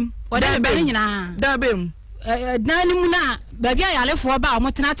wadanim. Wada be nyina. Da bem. Nanim na baby ayalefo ba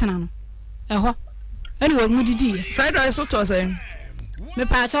omotena tena no. Eho. Eni wo mudidi. Fried rice to say. Me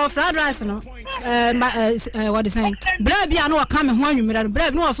pa cho fried rice no. What is saying? Bread bia no waka me ho anwumira no.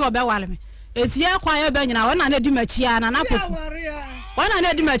 Bread no so be wale me. Etie kwa ye be nyina wona na di machia na na poku. Wona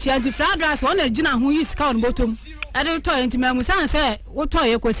na di machia nti fried rice wona gina ho yi sika on botom. Ade to enti mamu san say wo to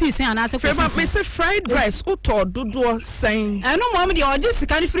ye kosi sen ana se kosi. Me say fried rice uto dodo sen. Eno mo de oji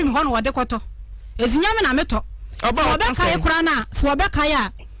sika ni free me ho no wode koto. Ezinya me na meto. Oba kai kura na so oba kai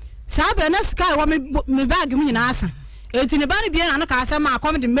a sabe na sky wo me bag mu nyina asa eti ne ba ne bia na no ka asa ma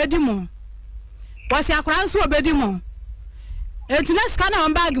akom de medi mu wasi akura nso obedi mu eti na sky na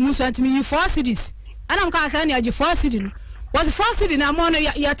on bag mu so enti me 4 cedis ana m ka asa na agi 4 cedi no wasi 4 cedi na mo no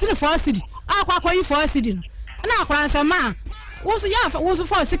ya tini 4 cedi akwa yi 4 cedi no na akura nsa ma wo so ya wo so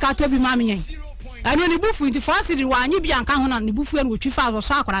 4 sika to bi ma me yen anu ni bufu nti 4 cedi wa anyi bia nka ho na ni bufu en wo twi fa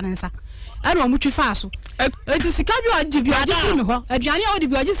so akura nsa anu mu twi fa so eti sika bi oji bi oji firi me ho aduane a odi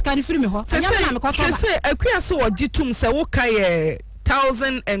bi oji sika ni firi me ho anya na me koto ba se akua so oji tum se wo kai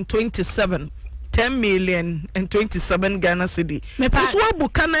 1027 10 million and 27 Ghana cedi so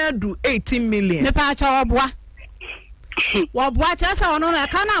abuka na do 18 million me pa cha oboa cha sa ono na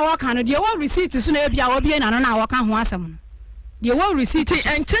ka na wo ka no de wo receipt so na bia wo bia na no na wo ka ho asem no de wo receipt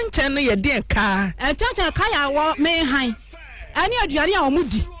enchen no ye de ka enchen ka ya wo me han ani aduane a wo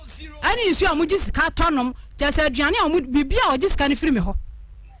mudi ani isu a muji sika tonom just aduane a mu bibia o sika ni firi me ho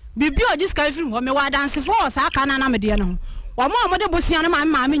bibi o jiska ifiri ho me wa dance for sa aka na me de no omo de bosia no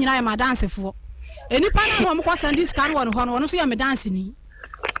ma me nyina ma dance for enipa na mo ko send scan won ho no so ya me dance ni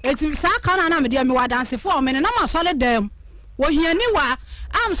eti sa aka na me de me wa dance for me na ma sole dem wo hiani wa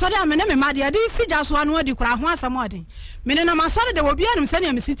am sole am ne me ma de si ja so anu adi kura ho asam odin me ne na ma sole de obi anum se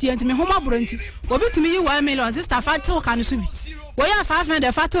ne me city enti me ho ma bro enti obi timi yi 1 million sister fatil kan so bi wo ya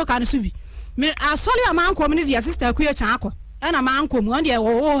 500 fatil kan so bi me asole am anko me de sister ku ye chan akọ ena ma anko mu on de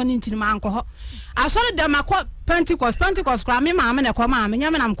wo ni ntini ma anko ho asole de makọ Pentecost kra me ma me ne ko ma me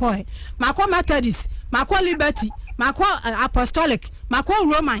nyame nam ko he makọ Methodist makọ Liberty makọ Apostolic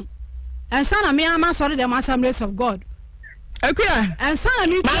makọ Roman ensa na me ama sole de Assemblies of God Akuya ensa na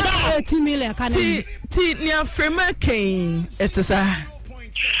me 18 million kan ti ni afrema ken etisa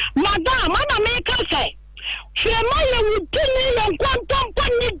madam mama me ka say frema ye wudini ye kwantom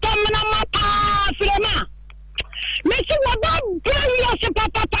pani domna mata frema me si madam bring your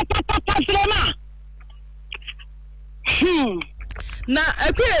papa frema na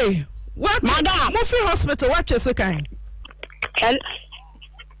akuya what madam mo fi hospital what chese kan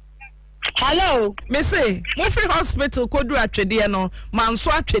hello me say mo fi hospital kodu atwede no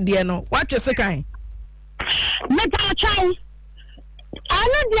manso atwede no what chese kan me ta chai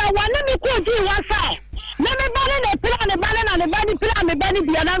ana dia wana me ko di wa sai na me bale na plan na le bani plan me bani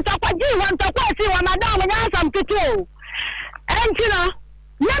bia na nta kwa di wa nta kwa si wa madam nya sam tutu entina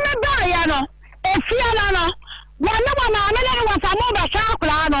na me ba ya no efiala no wana wa na me le wa samu ba sha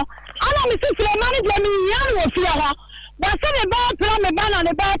kula no ana me si Suleiman de mi yan wo fi ha ba se me ba plan me bana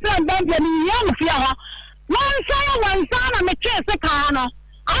ne ba plan ba de mi yan fi ha wan sa na me chese ka no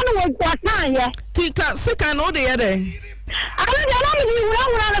ana wo kwa san ye tika sika no de yede ana de na me ni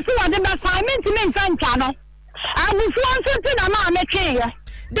wura na so wa de ba assignment me nsa no abufu nso ti na ma me che ye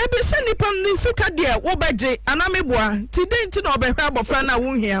debi se nipa ni sika de wo beje ana meboa ti de nti na obehwa abofra na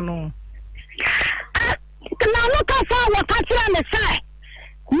wo hia no na no ka fa wo ka tira me sai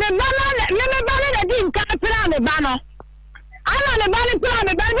me bana na di nka tira me ba no ana le bana tira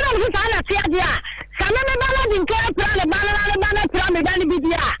me ba bi na so sa na tia dia sa me bana di nka tira me bana tira me ba ni bi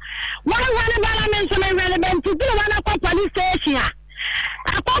dia wana bana men so me vele ben ti do wana ko police station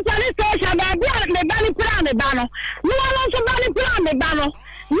akọ police station ba bi le bana tira me ba no no wana so bana tira me ba no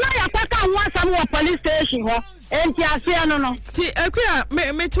na ya paka nwa sam wo police station ho enti ase no ti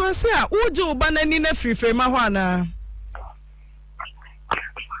akuya me ti wase a uje uba na ni na frifre ma ho ana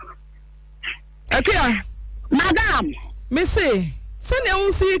akuya madam me say se ne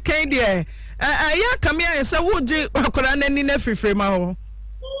unsi kan de ya kamia se uje akora na ni na frifre ma ho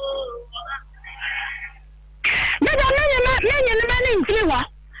madam me ntiri ho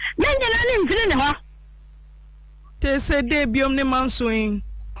me ntiri ne ho te se de biom ne mansoin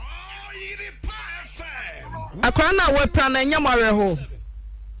akora na wepra na nyamare ho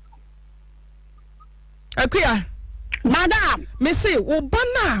akuya madam me say wo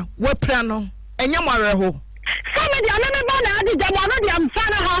bana wepra no enyamare ho some dia me ba na adi jamo no dia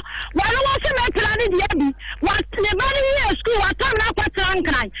mfana ha wala wo se me tra ni dia bi wa ne ba ni school wa tam na kwatra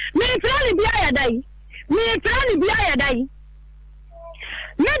nkran me tra ni bia ya dai me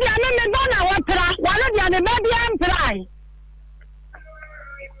dia me ba na wepra wala dia ne ba bia mprai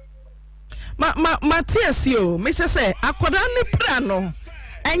Matias yo me say akoda ne pra no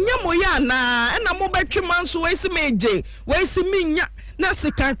enya moya na na mo betwe manso we si meje we si minya na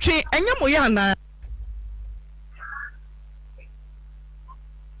sika twe enya moya na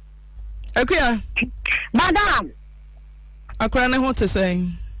akuya madam akoda ne ho te say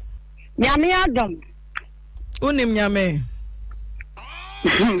nyame adom unim nyame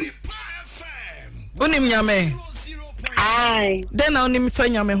ai den na unim fa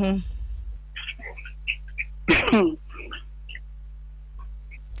nyame ho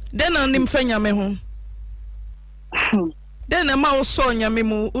den na unim fa nyame ho den na ma wo so nyame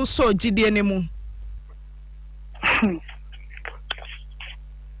mu wo so gidie ne mu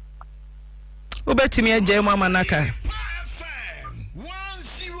obetimi agye mu amanaka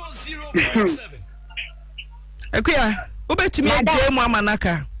akuya obetimi agye mu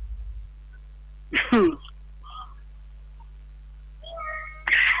amanaka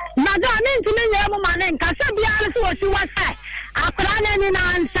madam ntimi nye mu manen ka se bia le so si wa sai akra na ni na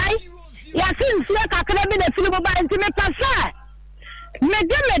ansai ya sinfie kakra bi na fili bo ba ntimi pasa me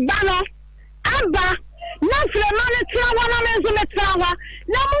de me ba no aba na fle ma ne tra wa na me so me tra wa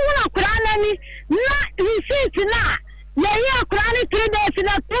na mu na akra na ni na receipt na ya yi akra ni 3 days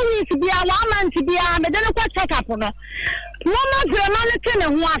na 2 weeks bia 1 month bia me de no kwa check up no mo ma fle ma ne te ne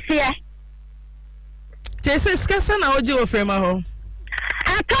ho afie tese skasa na oje ofrema ho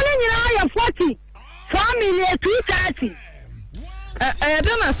akane nyina ya 40 family 230 I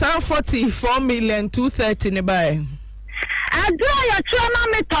don't know 44,230,000 ne buy. I draw your trauma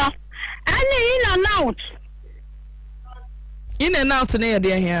meter. Any in and out. In and out near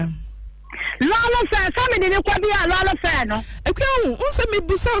there here. Lolo fair, somebody didn't quite be a lolo fair, no. Okay, also me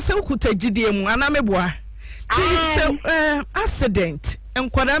busa so could take GDM and I'm a boy. Accident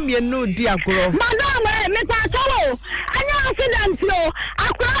and Quadamia no dear girl. Madame, Miss Atolo, I know accident flow.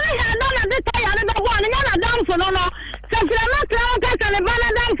 I probably had none of the time another one, and you're down for no. Since I'm not and a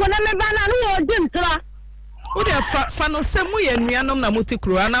banner down for them, a banner who are dim to her. Would have funnel some way and Mianum Namuti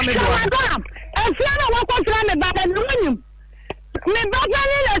and I'm a boy. Madame, if you don't walk on the banner, no. Me brother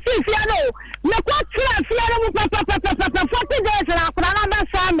in a Fiano, me quite Fiano, 40 days and I put another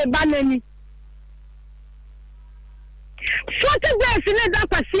family banning. 40 days in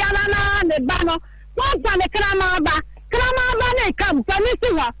the Siana and the banner. Once on the Kramaba come,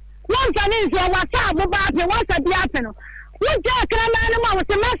 Panisiva. Once on is your WhatsApp about the what's at the afternoon. We just Kramana with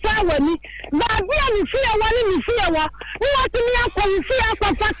the master with me. But we are in fear, one in fear. We want to be up on fear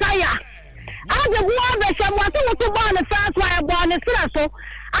for Fataya. I the one that someone to born the first why I born the so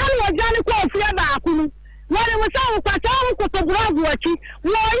I was going to call fear back. When it was all Patan to grab watching,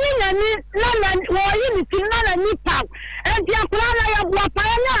 warning and warning to none and nip out. And the Aquana of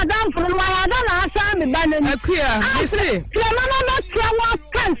Pioneer down from my other Sam Bannon. I see. Flamana not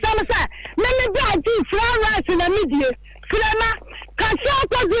can some say. Let me buy these flower rice in the media. Flama,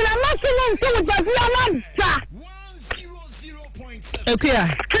 Cassoto, the maximum to the Diamanta. Okay.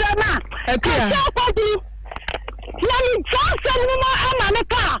 Flama, Cassoto, let me just send me my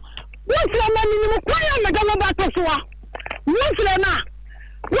America. What's the money in the choir? Madame Batosua. What's the man?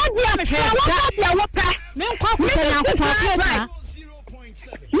 What do you have?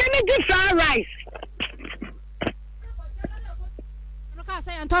 Let me do fried rice. Look, I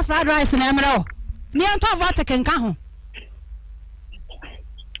say, and fried rice in Emerald. Near top water can come.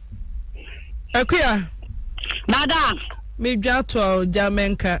 Okay. Madame, me jato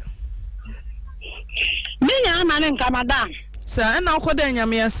Jamenka. Mina Manenka, Madame. Sir, and now could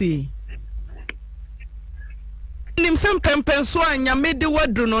I see? Nim some pempen so anya made the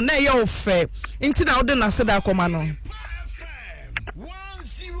word no na ye ofe nti na wode na seda koma no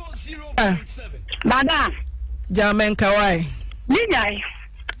Madam Jamen kawai Ninyai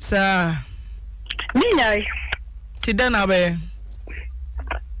sa Ninyai ti dana be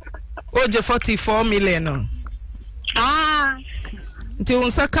oje 44 million no nti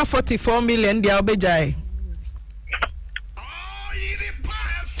unsaka 44 million dia obejai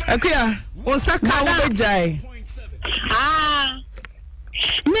akia unsaka obejai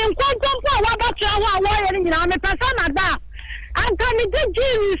me nkontompo wa batwa wa yere nyina me pesa na da anka me de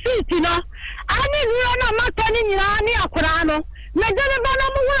receipt no ani nuro na mato ni nyina ni akura no me de be na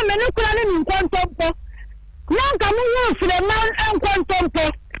mu hu me ne kura ni nkontompo nanka mu hu fire man nkontompo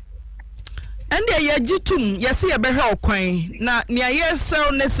ande ye gitum yesi ye be hwe okwan na ne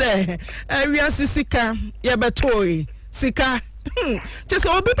ayesel ne se awia sisika ye betoi sika chese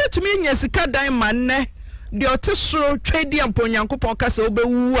obi betumi nya sika dan manne de otesoro twedi amponyankopon kasa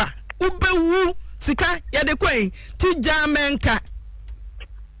obewu a obewu sika ya de kwen ti Jamenka.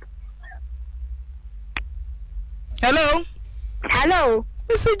 Hello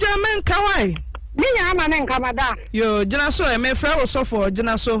Mr. Jamenka why Ninya Amanenka madam yo jina so e me fra wo sofo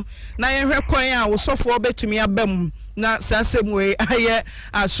jina so na ye hwe kwan a wo sofo betumi abam na sasem we aye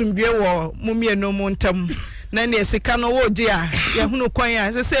asumdwe wo mumienu mu ntam na ne sika no wo di a ye hunu kwan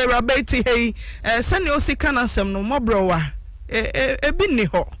a se rabeti hei sane o sika na sem no mobro wa bi ni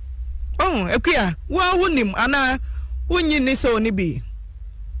ho ekua wa wonim ana wonyi ni se oni bi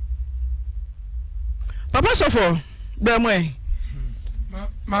papa sofo be mo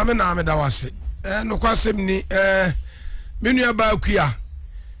Mama na me da wase no kwasem ni menua ba akua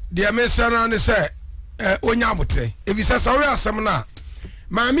de me sana ne se onya abotre evisa sawe asem na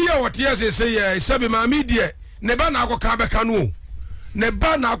maami ya wote asese ye sabe maami de ne ba na akoka beka no ne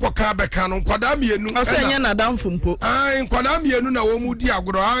ba na akoka beka no nkwada mienu asenya na damfo mpo nkwada mienu na wo mu di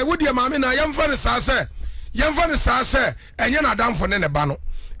agoro wo de maami na yemfa ne sase enye na damfo ne ba no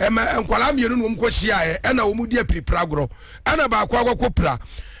nkwala mienu no mko hia e na wo mu di apripra agoro ana ba akokopra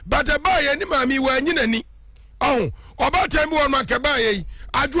but ba ye ni maami wa nyinani oba tembi won man ke ba ye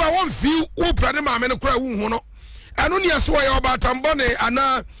adwo won fi wo pra ne maami ne kura wo hu no eno ne so ye oba tambone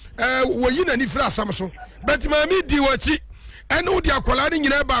ana wo yinani fra asam so but maami di wachi eno di akola ni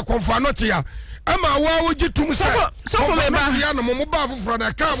nyina ba konfa no te ya ama wa wo gitum se sofo me ba ya no mo ba foforo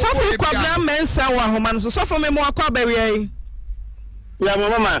na ka sofo kwabra mensa wa homa no sofo me mo akwa ba wi ya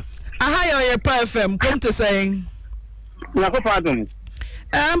mama aha yo ye pa FM come to say na ko padum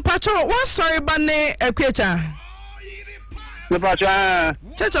pacho what sorry ba ne ekwecha Me pacha.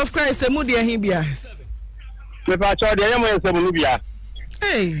 Church of Christ emudi ahibia. Me pacha de yemo nsemu bia.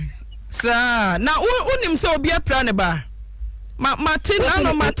 Hey. Sa na unim se obi apra ne ba. Martin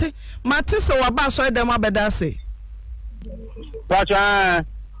ano Martin se waba so dem abeda se. Pacha.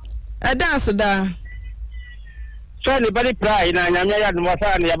 Dance da. So anybody pray na nyame ya no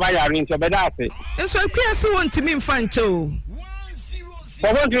fa na ya ba ya rin so be da ase. Enso akua se wontimi mfa nche o. So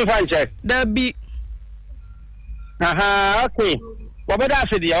wontimi mfa nche. Da bi. Aha, okay. Wo be da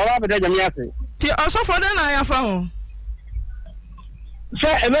ase dia, wo ba da nyame ase. Ti osofo da na ya fa ho. So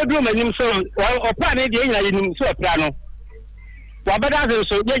e me du manim so o pra na dia nyina yinim so pra no. Wo be da ase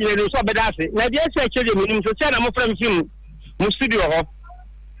so dia nyina so be da ase. Na dia se chede manim so se na mo fra mfim mo studio ho.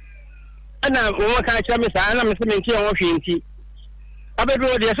 Ana wo ka cha me sa na me se me nti wo hwe nti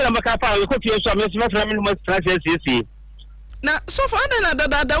abedu de se na maka fa wo ko fie so me se fra me no mo tra se na so fa na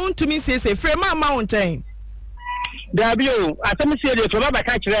dada wontumi se frame ama wo nten da bio atam se de frame ba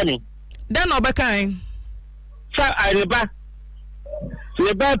ka kire me da na obekan sa ariba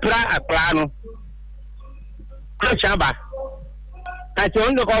le ba pra akra no ka cha ba ka che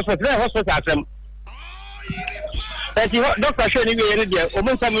on do ko so tre hospital asem Doctor Shoni we ene dia o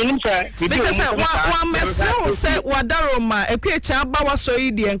monta minim sa because wa mesro se wadaro ma ekwecha ba waso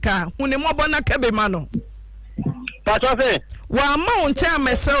yi die nka hune mobo na kebe ma no pato se wa ma oncha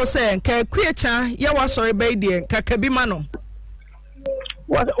mesro se nka ekwecha ye waso be die nka kabi ma no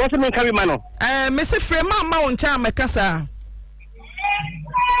what mean kabi ma no me se frame ma oncha mekasa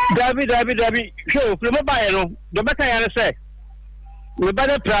David show frame ba ye no do beka ya se me ba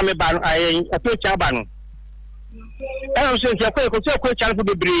de pra me ba no ayen ekwecha ba no I'm saying, I could chance to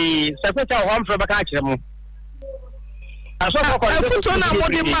be brave. Secretary of Home for Bacacham. I saw a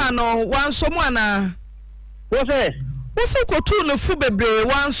modern man or one someone. What's it? What's a cartoon of Fubebre,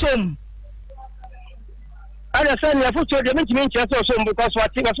 one some? I just send your foot to the mention or some because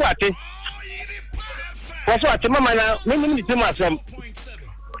what was what? What's what? Mamma, maybe to myself.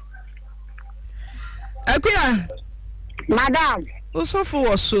 Aquia, Madam. Also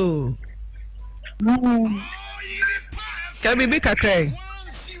for so. Can be big kakrai.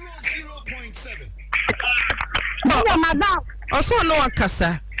 Oh, madam. Also no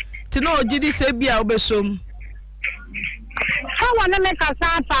akasa. Ti no gidi se bia obesom. How wanna make a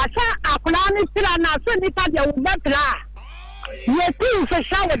sapa? Sa akula ni sira na so ni pa de ubetla. Ye tu se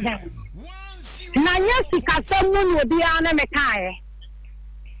shawo dem. Na nyesi kasa mu no bia na mekae.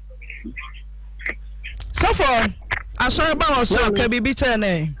 So for asori ba wo so ka bibi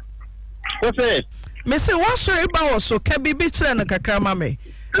chene. What's it? Me say what sorry ba wo so ka bibi chene no kakra ma me.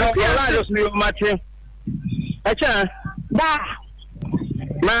 Akuya just me mate. Acha. Da.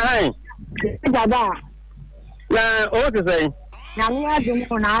 Ma hai. Da. Na what is say? Na mi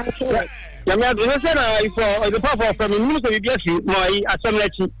adu na so. Ya me adu say na ifo the papa from me so bibia fi mo yi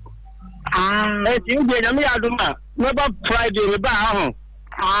asemlachi. Ti nge na me adu ma. Never Friday me ba ho.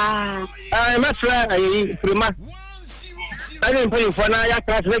 My friend I prima. I didn't pay for na ya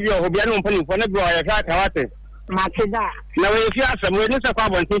class review of bia no pay for na go ya ka wate. Matida. Na we fi asem we ni se kwa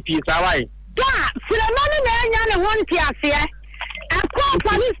bon tepi sawai. Da, Filemoni na enya ne won ti ase. Akọ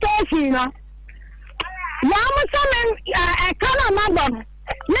police station no. Ya mo so men e kana mabon.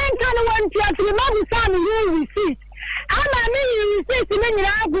 Men kan won ti ase mo bi sa me receipt. Ama me receipt me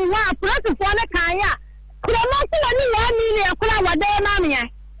nyina agu wa press for na kan ya. Filemoni na ni ya mi ne akura wade ma me.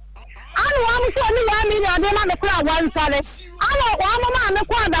 Anu wa mo so ni ya mi ne ade ma me kura wan sale. Anu wa mo ma me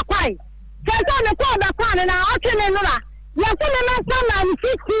kwa da kwai. Kesa me kwa da kwai na o tene no la. Ya ko me ma sa na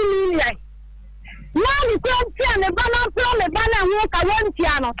 15 million. Now we don't see an banana from a banana walk a one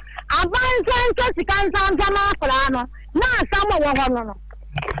piano. A banana can sound some now someone.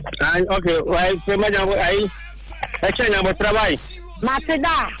 Okay, why I actually I was trying.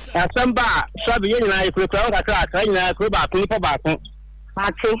 Matida. Asamba, Sabi and I could crowd a crack, I could back to back.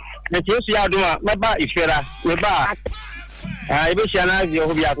 Mati. The you see, I do my bar is fair. Your bar. I wish you and you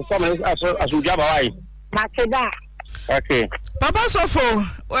will be at the comment as you jab away. Matida. Okay. Papa Sofo,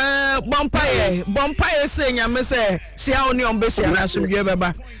 Bompire saying, I may say, see how near Bessie and I should give a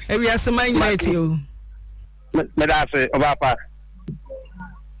back. If you are some man, you. Medase, Obapa.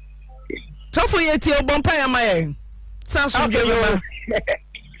 Sofo yet, your Bompire, my sounds from you.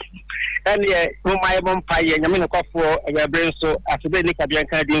 And yeah, my Bompire, and I mean a cough for a brain so after the Nicabian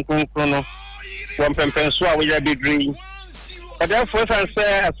Canadian Chrono from Pempensua with a big dream. But therefore, I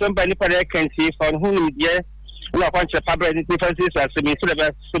say, somebody can see from whom, yeah. We are going to public differences as we see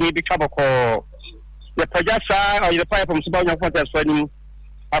the trouble call the project or the pipe from Subana Quarters for him.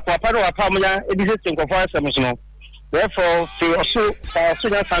 A papa or a family existing for us. Therefore, to also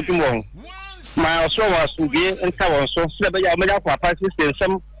soon as something wrong. my so was to be in town, so Slabby America, Pakistan,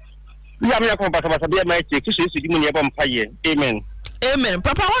 some Yamaka Pasabia might take to see you near Vampire. Amen. Amen.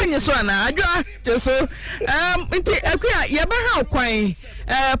 Papa, one is one. I just so you better quine.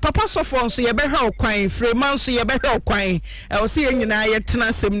 Papa so far, so you better quine. 3 months, so you better quine. I was seeing in a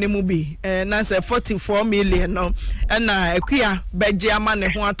tenacity movie, and that's a 44 million. No, and I queer Benjamin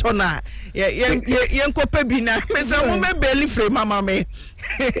and Huatona. Young Copebina, Miss a woman barely free, Mamma me.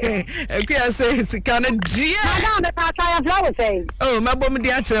 I say, can it dear? Oh, my bomb,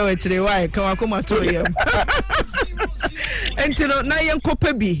 dear, actually, why come on to you? And you know, na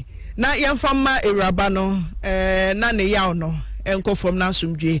yankope bi na yamfama erabano na ne yaw no enko from na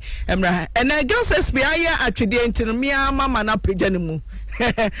sumdwe emra and girls SPI atwede ntino me mama na pagya ne mu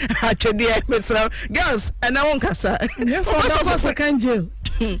atwede mesra girls and I won't kasa yes so can jail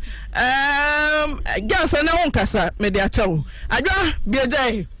girls and I won't kasa me dia chawo adwa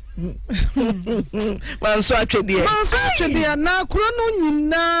biejai manso atwede na kuro no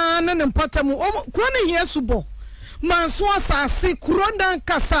nyina na ne mpatamu kuro ne hie subo manso asase kuronda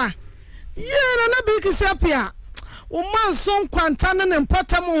nkasa ye na biki sapia o manso kwanta ne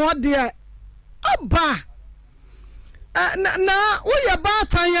mpatamu hode aba na wo ya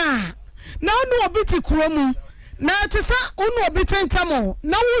batan ya na onu obiti kuromu na tesa onu obiti ntamo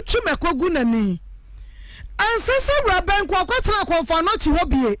na wo twumekogu nani ansese raben kwakwatra konfa no chi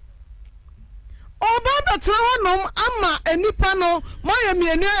hobie oba betra honom ama enipa no moye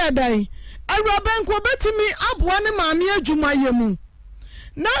mienu edan Araben ko betimi aboa ne maame adwuma yemu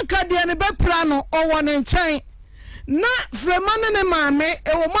na kade ne bepra no owo ne nkyɛn na frema ne maame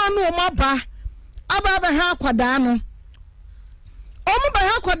ewo ma no o maba aba ba ha kwada no o mu ba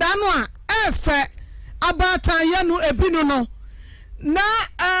ha kwada no a efe abatan ye no ebinu no na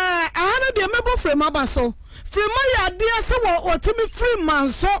aha no de mebo frema ba so frema ya de ase wo otimi free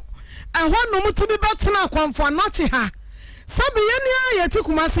manso ɛhɔ no mutimi betena kwamfo anoche ha sabi yeni ayeti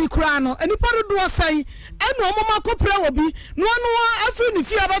kumasi kura no enipa do asai enu omoma kopra obi no no afi ni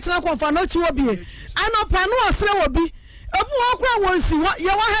fi abatena konfa no chi obi anopa no asre obi ebu okra wonsi ye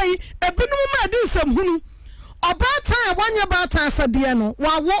wa hai ebinum ma di nsam hunu obatan abanye batan asade no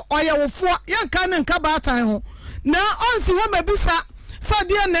wawo oyewofo yanka ne nka batan ho na onsi ho mabisa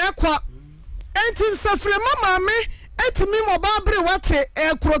sade na ekwa entim safre mama me etimi mo babre wate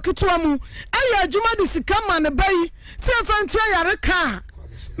krokitwa mu aya adwuma de sika ma ne bayi se fantua yare ka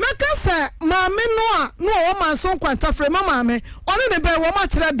meka se maame no wo manso kwanta frɛ maame one ne bayi wo ma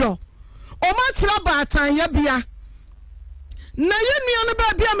kire do o ma kire batan ya bia na ye nua no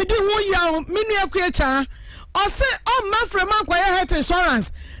ba bia me di ho yawo me nua kuecha o se o ma frɛ ma kwa ya health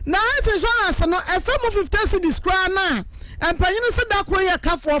insurance na health insurance no efe mo 50 cedis kra na empanyin se da kro ya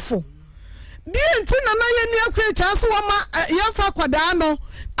kafofo Dienti na na ye ni akwecha so wama yafa kwada no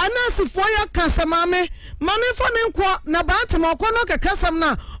anasifo ya kasamame mame fo ne nko na baatema ko no kekasam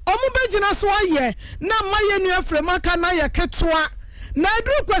na omu begina so aye na maye ni afremaka na ye ketoa na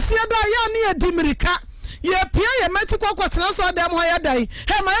aduru kwasi ada ya ni edimirika ye pia ye meti kokotena so adam ho ya dai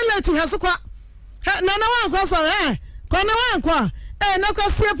he ma eleti he so kwa he na wankwa so kwa na wankwa na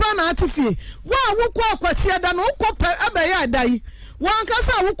kwasi pa na atifie wa wo kwa kwasi ada no ko aba ya dai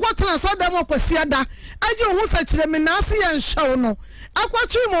wankasa wo kwotena so da mo kwasi ada aje wo sachire me na ase ye nhyew no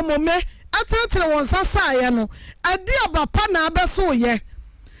akwatwe momome atretre won sasa ye no ade abapa na abeso ye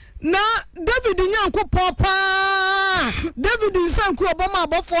na David nyankopɔ pa David nsanku oboma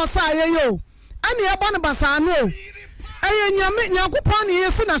abofo sa ye yo ani ebo ne basa no eye nyame nyankopɔ ne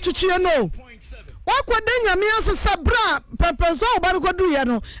yesu na twetwe no wakwade nyame asesa bra pepeso obarikodu ye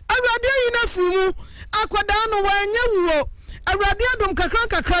no awade yi na fumu akwada no wanye wuo awade adom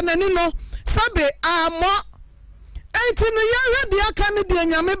kakra nani no sabe amo enti no ye hwede aka ne de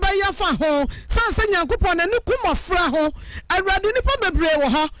nyame ba yafa ho sanse nyankopon na ne kumofra ho awade nipa bebre wo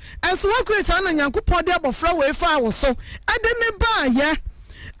ho enso wakrecha na nyankopon de abofra we fa wo so ade ne ba ye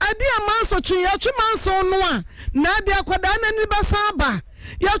ade amanso twe ya twe manso no a na de akwada na ni basa ba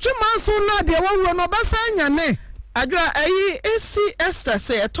ya twe manso no de wo no basa nyane adwa ayi esi Esther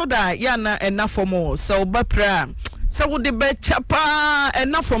say etoda ya na enafomo so bapra so would the be chapa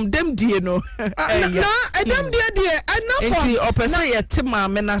enough from them dear no them dear enough from opesa ye tima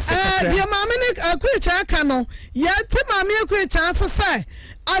me na secretary dear mama ne akwecha aka no ye tima me akwecha asese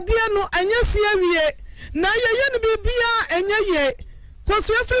ade no anya sie wie na ye no bibia anya ye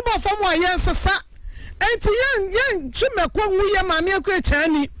koso efri bo fam wa ye sesa enti ye twemeko hu ye mama akwecha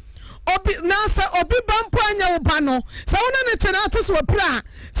ni obi na sa obi bampo anya wo ba no sa wona ne tena ateso pra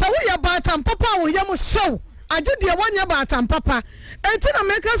sa wo ye bata papa wo ye mo show agye de wonya baatan papa enti na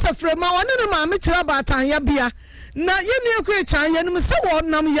meka se frema wone ne ma me kira baatan ya bia na ye ne ekwe chan ye nim se wo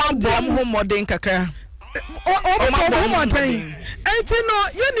nam ya bom ho modern kakra o modern enti no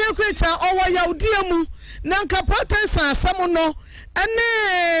ye ne ekwe chan owo ya odie mu na nka potensa asam no ene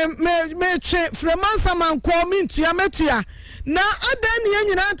me twe frema samanko mintua metua na adan ne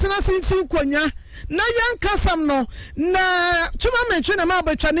nyina tena sinsin konwa na yankasam no na tuma menche na ma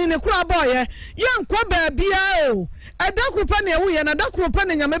betwane ne kura boye yankwa baabia o adakrupa ne ewu ye na adakrupa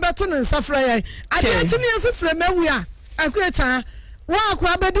ne nyame beto ne nsafra ye adeti ne afifre mewu a akwecha wa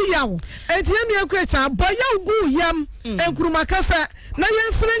akwa bedi yawo enti enu akwecha boya ugu yam enkuruma kasa na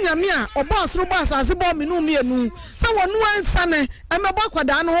yensire nyame a obo asoro bo asase bo menu mienu se wonu ansa ne emebo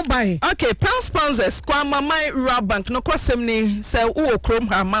kwada no bai. Okay, sponsors kwa mamai rural bank no kwasem ni se wo krom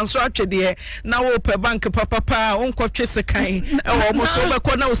ha manso atwede na wo pe bank papa onkotwe sekan e wo mo so be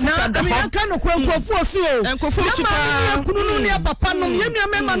ko na osika da ho na aka no kwankofu ofi o enkofu supa na kunu ne papa no ye nua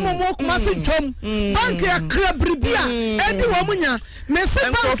mema no mo kuma se twom bank ya kra bribia edi wo munya me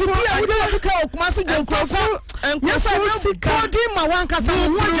se bank bia wo de ka okuma se enkofu sika di ma wanka sa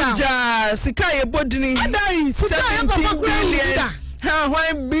wo ja sika ye bodini adai sika ya papa billion ha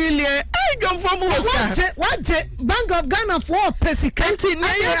 1 billion jomfo mu wasa what Bank of Ghana for pesika enti na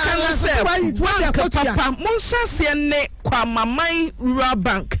ye kan se papa mo hyase ne kwa mamai rural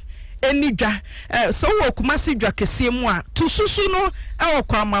bank enidwa so wo kumasi dwa kese mu a to susu no e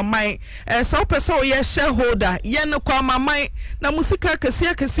kwa mamai so pese o ye shareholder ye ne kwa mamai na musika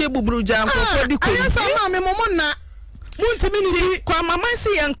kese buburu jam ko di ko ayi sa ma me momo na muntimini kwa mamai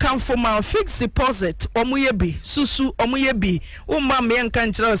si yan kan for my fixed deposit omuye bi susu omuye bi o ma me yan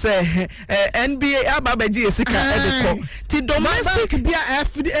kan kire se NBA ababaji esika ediko ti domestic bia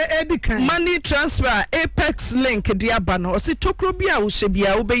edikan money transfer Apex link dia ba no o si tokro bia wo hye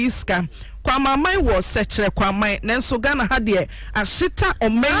bia wo be yiska kwa mamai wo sechere kwa mai nenso Ghana ha de ahita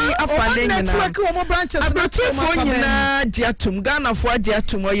omeni afale nyina network wo mo branches abatufo nyina diatum Ghana fo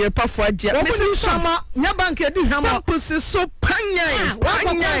diatum OYEREPA fo dia mesi sama nya bank edi hama stampusi so panyan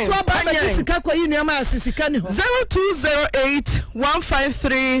so ba sika kwa yi nua ma sika ni ho 0208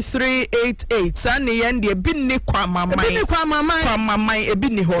 153388 sane yen de bi ni kwa mamai ebi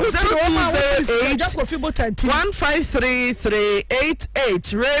ni ho 0208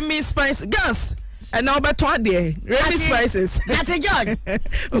 153388 Remy Spice gas and now beto ade Remy Spices that's a George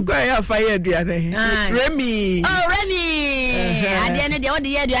okay ya fire aduane Remy ade ne de ode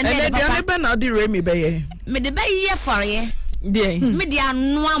ye aduane papa be na de Remy be ye me de be ye for ye de me de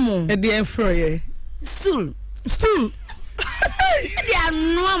anuamo e de for ye stool me de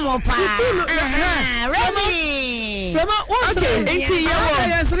anuamo pa Remy okay enti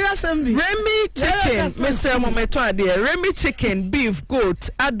Remy chicken Mr. Mometo ade Remy chicken beef goat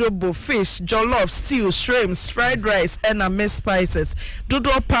adobo fish jollof stew shrimps fried rice and mixed spices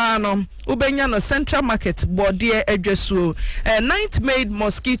dodo pa no ubenya no Central Market body edwesuo night made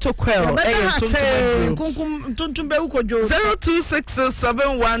mosquito coil tuntum be ukojo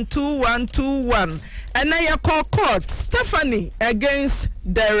 0266712121 and I call court Stephanie against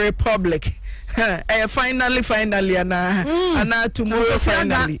the Republic. Finally ana tomorrow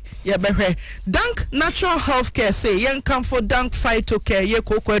finally yeah behwe Dank Natural Healthcare say yen come for Dank Phytocare ye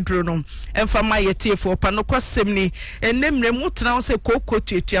kokwadro no emfa ma yete for panokwa semni enemre mutna say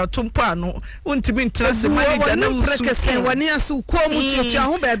kokotuatua tompo ano untimi ntra se manager na musu wani asu ko mutuatua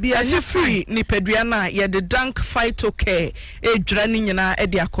ho ba bia ye free ni pedua na ye the Dank Phytocare edwra ni nyina e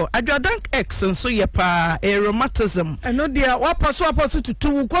de akọ adwa Dank X nso ye pa rheumatism eno dia wapaso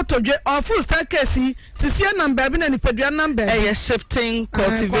tutu kotodwe ofu kesi sisia number bi na nipadua number shifting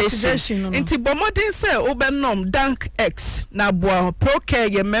cultivation inti bomodin say obenom Dank X na boa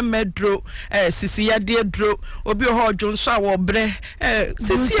procare ye memedro sisia de dro obi ho dwonso awobre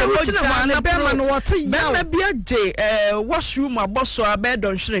sisia wo china wana be ma no wote ya be bia je washroom aboso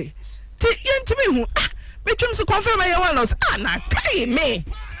abedon hwere ti yentimi hu betwem se confirm ye wana na kai me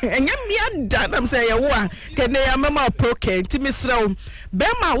enya mia da na say ye wo a kene ya mema procare ti misrawo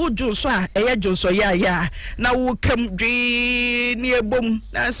bema wo dwonso a eye dwonso ya na wo kam dwi ni ebom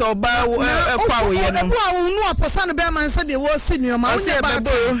na so ba kwa wo ye no wo nu aposa no bema nsa de wo senior ma wo ne ba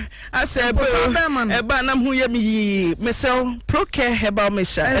asebo eba na hu ye mi mesel procare herbal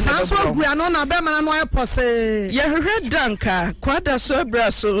mesha e na so gu ano na bema na no ayepose ye hwehwe danka kwada so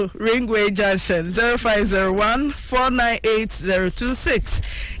abra so Ringway Junction 0501498026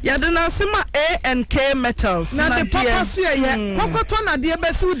 ya dena sema A&K Metals na de papa so ye kokoto na de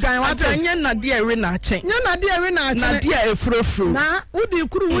besu dan wata nya na de ewe na achen nya na de ewe na achen na de efrofro na udi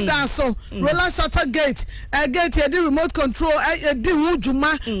kuru wuda so roller shutter gate gate e de remote control e de hu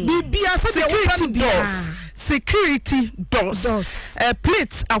juma bibia se de wo doors security doors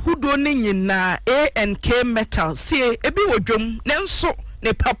plates ahodo ne nyina A&K metal see ebi wodwom nenso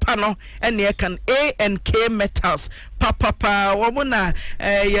ne papa no ene kan A&K metals papa womuna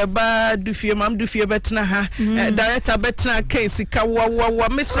yeba dufie mam dufie betna ha director betna case ka wa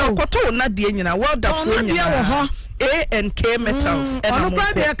misra koto na de nyina wa dafo nyina A&K metals ono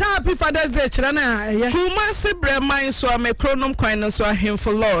pra de ka happy Father's Day kire na eye kuma se breman so amekronom kwan no so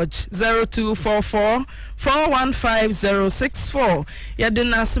ahemfo lodge 0244 415064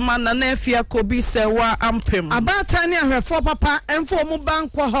 yadena semana na afia kobi se wa ampem abata ne ahwefo papa emfo mu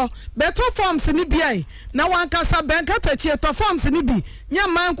banko ho beto forms ni biai na wankasa benka tachie to forms ni bi nya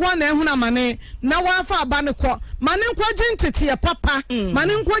manko na ehuna mane na wafa abane ko mane nko gintete papa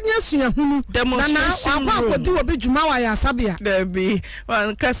mane nko nya suahunu na akwa akodi obi juma wa ya sabia debi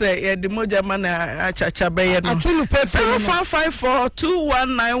wankasa ye de moja mana achacha beye no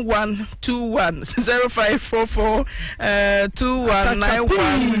 0544219121 0544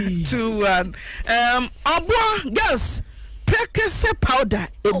 219121 obwa girls prekese powder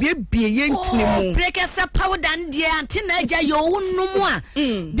ebie yentini mu prekese powder ndie antina aja yo wonum a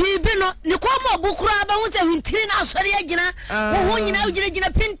bibi no ne ko mo bukura ba hu se hintiri na asori agina wo ho nyina ugina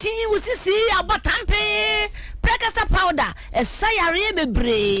pinti wusisi abotampe prekese powder esayare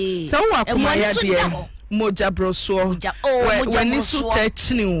bebre so wa kuma ya de moja broso wani su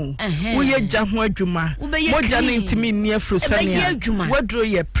techni wo ye ja ho adwuma moja na ntimi ni afrosania wodro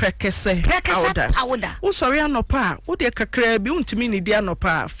ye prekese powder wo sori anopa wo de kakra bi ntimi ni di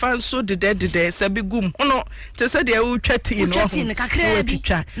anopa fanso de sabi gum hono te se de wo twati no ho wo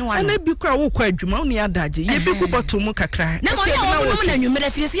twitwa ana bi kra wo kwa adwuma wo ni adaje ye bi kuboto mu kakra na mo ya wo no na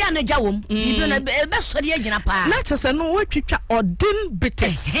nwumere fisi ya na jawom bi no be sori agina pa na chese no wo twitwa odin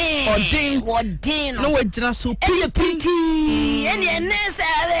bites odin no gina so pinti eni enese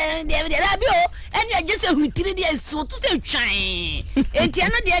de rabio eni agese hutiri de so to se twan enti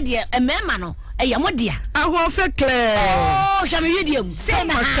ana de emema no eyamodia aho fe clear oh shame yediem se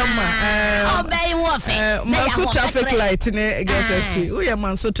na obey wo fe manso traffic light ne gesesi wo ye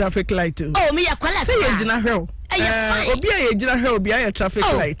manso traffic light oh me ya kwala se ye gina hwe obi a gina hwe obi a traffic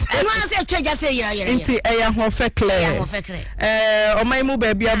light eno ase twaja se yira enti eya ho fe clear omai mu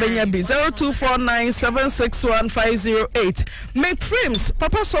ba bia benya bi 0249761508 make frames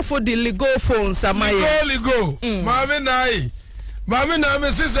papa sofo the ligo phones amaye ligo mami na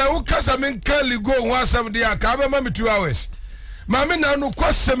me sise wo kasa men kan ligo ho asem de aka ba mami 2 hours mami na no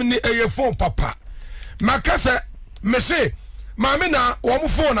kwasem ni eye phone papa makasa me se mami na wo mo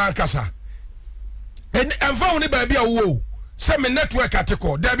phone akasa en phone ni ba bia wo se me network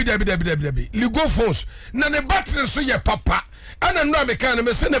atiko dabi ligo phones na ne battery so ye papa ana no ameka na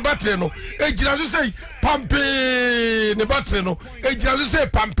me se ne battery no ejira so sei pampe ne battery no ejira so sei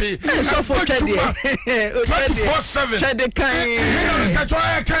pampe so for 24/7 chede kai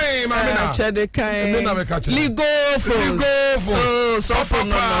mami na chede kai ligo phones oh so for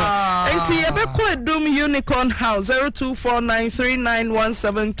no enti ye be ko edum unicorn house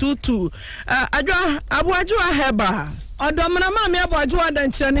 0249391722 abuajo aheba odomna mami abuajo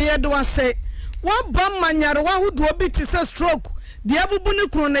adanchire ne yedo ase wa bom manyare wa hudu obi ti se stroke de abubu ne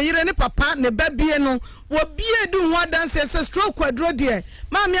kru ne yire ne papa ne babie no wo bie du ho adanse se stroke kwadro de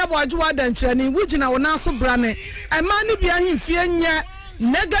mami abuajo adanchire ne wugina wo na so brane ema ne bia himfie nya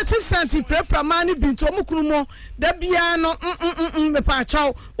negative senti prefer mani bintu omukunu mo da bia no me pa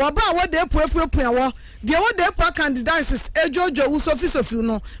chaw wo ba wo de puapua wo de wo de pa candidates ejojo wo sofi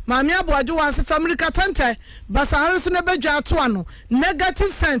no maami aboajo wanse family katante basa harusu ne bedwa ato ano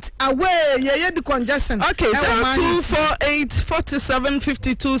negative sent away ye di congestion okay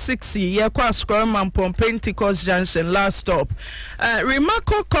 0248475260 ye kwa square man pom Pentecost Junction last stop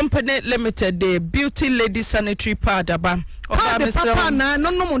Remarco Company Limited the beauty lady sanitary pad aba papa na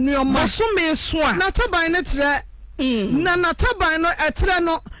no nuoma so me so a na taban ne tre na taban no etre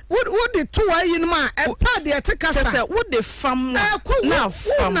no wo de to wa yin ma e pad e te kasa say wo de fam na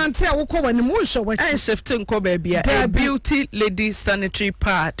fam na nte a wo ko wani mu hwe wa e shifting ko ba bia a beauty lady sanitary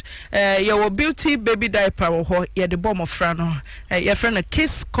pad your beauty baby diaper wo ho ye de bomb fra no ye fra na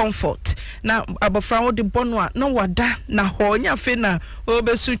kiss comfort na abofra wo de bono a no wada na ho nya fe na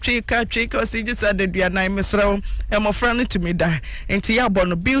obesu twi ka si gisa de duanan mesrew e mofra no tumi da enti ya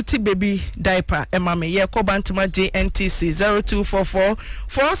bono beauty baby diaper e mama ye ko bantama NTC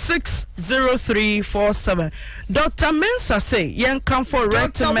 0244460347. Dr. Mensa say yen come for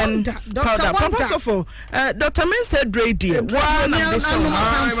recommend powder. Papa Sofo, Dr. Mensa Drady.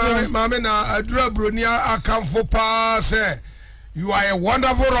 Mama na adura bronia akamfo pa say you are a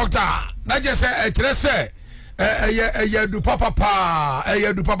wonderful doctor. Na just say du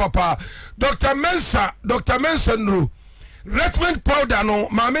papa Dr. Mensa no Redmond powder no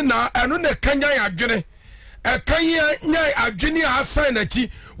maame na eno ne kanya adwene kanya nya adwene asan na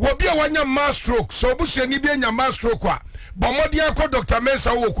chi wo bia wanya mass stroke so obuhye ni bia nya mass stroke a bomodi akọ Dr.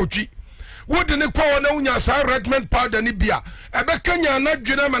 Mensa wo kotwi wo de ne kwa na unya sa Redmond powder ni bia ebe kanya na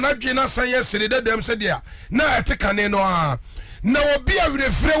adwene ma na adwene asan ye sere dedem se dia na etekane no a na obi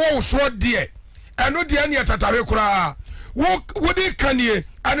awrefre wo so de eno de ne tatare kura wo de kanie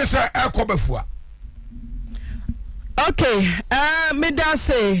ane sa ekobafua. Okay, Mida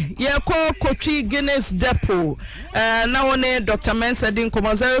say, Yako Kochi Guinness Depot. Now on Dr. Mensa din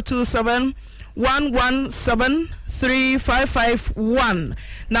komo 027 117 3551.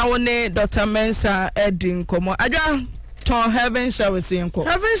 Now on Dr. Mensa din komo. Aja ton heaven showers in ko.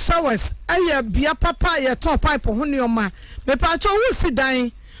 Heaven showers. Aye bia papa ye ton pipe ho ne oma. Me pa cho wo si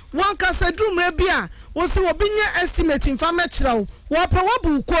dan. Wan ka se drum e bia wo se obi nya estimate mfa me kira wo. Wo pa wo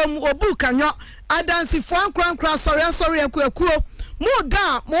bu kom obu kanyo. Adansi fo ankra sorry akuo mu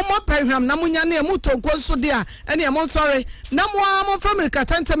da mo pehwam na munya na mu tonko so dia ene mo sorry na mo from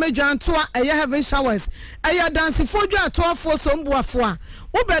Katante medwanto a eye heaven showers eye adansi fo dwa atofo so mbuafo a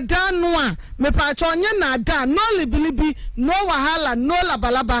wo beda no a me pa cha onye na da no libilibi no wahala no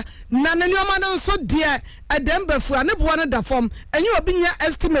labalaba na ne nyoma no so dia edembefu a ne bo no da fom enye obi nya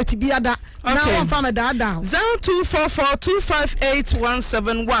estimate bi ada na won fa me da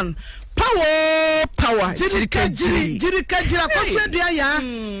 0244258171 Power jirika koswedua ya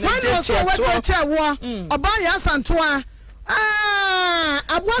when was so what wo oba ya santoa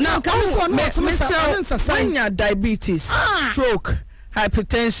abwa kan so no menya diabetes stroke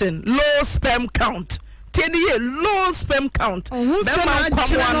hypertension low sperm count low sperm count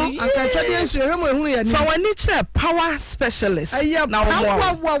power specialist now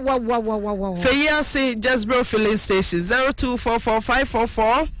Feya say Jasbro filling station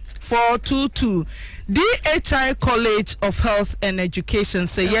 0244544422 DHI College of Health and Education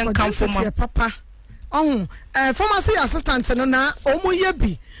say yen come from papa pharmacy assistant no na omoye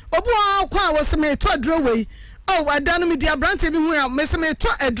bi obu akwa wo se me to adro we adan mi dia brante bi hu ya me se me to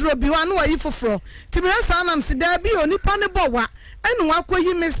adro bi wa no wa yi foforo tibere sanam se da bi onipa ne bowa enu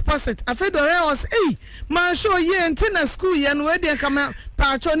akoyi miss posit afedore was man show ye ntina school ye no we dey kama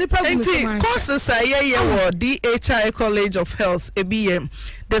paacho nipa gu courses aye wo DHI College of Health EBM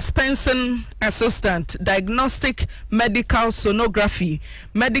dispensing assistant, diagnostic medical sonography,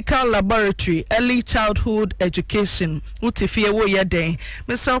 medical laboratory, early childhood education. Utifie wo yeden.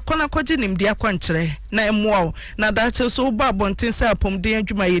 Mr. Kona kwaji nimdia kwanchre na emwao na dache so ba bontin se apomden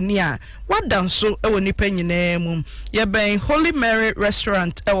adwuma yeni a wadan so ewo nipa nyina mu. Yeben Holy Mary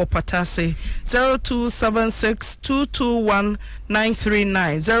Restaurant ewo Patase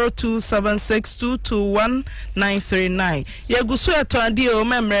 0276221939 0276221939. Yeguso eto ade o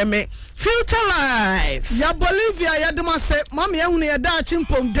memreme Future Life ya Bolivia ya demase mama ya hunu ya da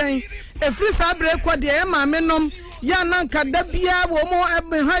chimpom den efri sabre kwa de ya maame nom ya nanka da bia wo mo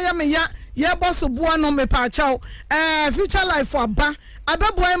ha ya me ya boso boa no me pa chaw Future Life aba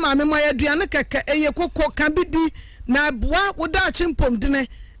abeboa maame mo ya duane keke eye kokko kan bidi na boa wo da chimpom dene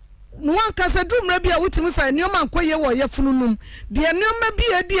no one can say do maybe a witness and your man quay or your funum. The anoma be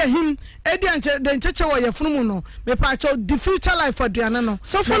a dear him, the church or your fununo, me patch out the Future Life for Diana.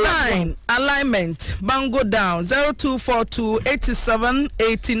 So for line alignment, bango down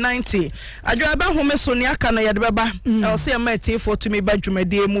 0242878090. I drive home Sonia Kana Yadbaba. I'll see a mate for to me by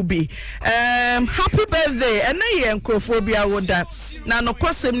Jumadi Mubi. Happy birthday, and I am Crophobia would that. Na no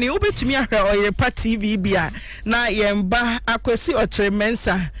kwasem ni ubetumi ahwe OYEREPA TV bia na yemba akwesi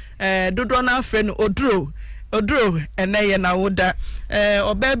Mensa dodo na afre no odro eneye na woda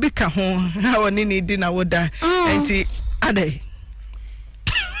oba bi ka ho ha woni ni di na woda enti ade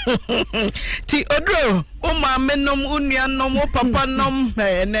ti odro o ma menom unua nom o papa nom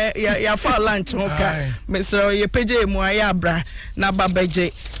ne ya fa lunch ho ka mesro ye peje mu ayabra na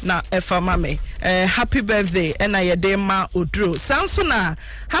babaje na efama me happy birthday and I ma odro sanso na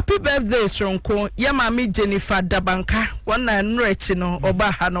happy birthday stronko ya mami Jennifer Dabanka wana nrechi no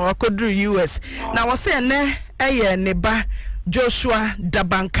oba ha no akodru US na wo se ne eye ne ba Joshua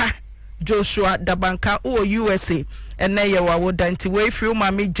Dabanka o USA and na ye wa woda nti we free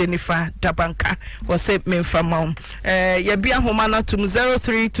mami Jennifer Dabanka was say me famam ye bia homa na tum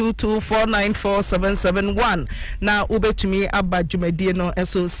 0322494771 na ubetumi aba dwumadie no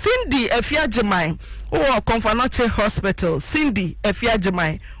eso Cindy Efiageman o Comfanoche Hospital Cindy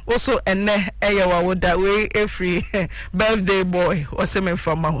Efiageman also ene eye wa woda we free birthday boy was say me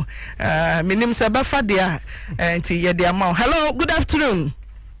famam minim se ba fa dia nti ye dia ma hello good afternoon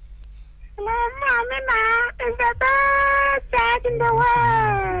Mama. Mamma is the best dad in the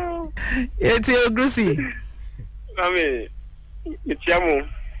world. It's your Grussy. Mami, it's Yamu.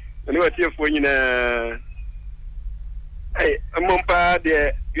 And you are here for you. Hey, a mumpa,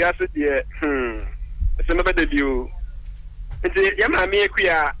 dear, you are dear. Some of the view. It's a Yamami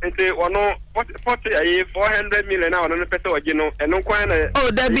Quia, it's a 400 million hour on the peso, you know, and no quite. Oh,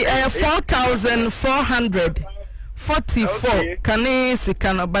 there be 4,444.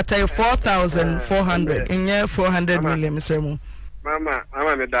 Can but 4,400 in year 400 million, Mr. Mo. Mama,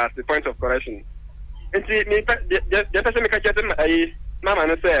 that's the point of correction. And see, me, the person make a Mama,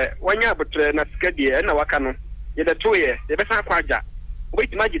 and say, 1 year but not scared, and our canon. Yet a 2 years, the best quadra.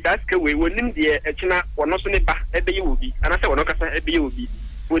 Wait, magic task away when India, a China, or not only back at the UB, and I say, one of the UB.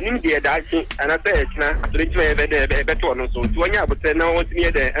 When India dancing, and I say, China, the better one, so 1 year but now wants me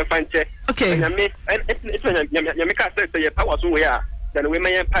there and find check. Okay, and it's when Yamika says, the power so we are, then we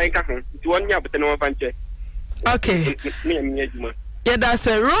may pay to 1 year but no find check. Okay. Yeah, that's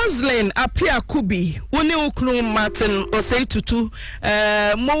a Rosalind Apia Kubi. Uni uknu Martin Osei Tutu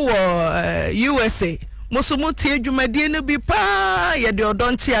mo USA. Musumuti ejumadi no bi pa ye de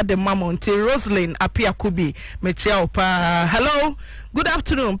odonti ade mamonte Rosalind Apia Kubi mechia opa. Hello. Good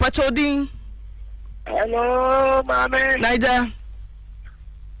afternoon. Pachodin. Hello, mama. Niger.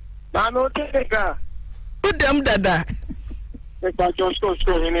 Mano teka. Good dem dada. The pacho so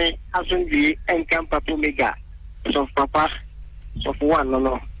ni asun bi enkam papu mega. So papa so for one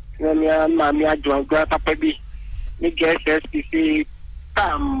no mami ajo papa bi me guess SPC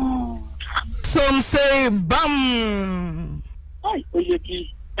Some say bam. Ay oyeki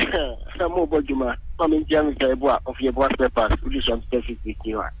mo bojuma mami jam say boa of your boss papers we do some specific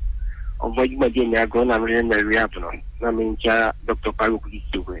here of bojuma je na go na re na rehab no na me ncha Dr. Paruk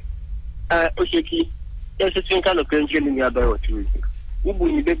Diwe oyeki yes it's kind of country ni about two ubu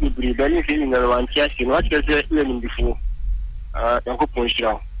ni be bibiri ba ni feeling na wan tia si no ati say we ni before yanko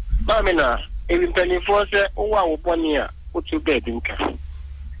ponshira ba me na even penny for say o wa wo boni a o tu bed nka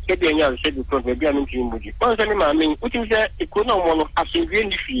ke de nya se bi ko be am nti mbuji on say ni ma me o ti say ikono mo no asendwe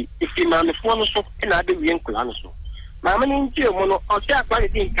ni fi ifi ma me fo no so na ade wi nkula no so ma me ni nti mo no o say akwa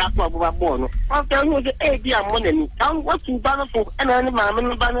de nka akwa bo no o say no say e bi am mo na ni kan what you ban for na ni ma me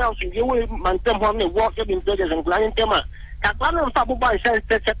no ban na so ye we mantem ho me wo ke bi nteje nkula ni tema kakwana mfa boba nse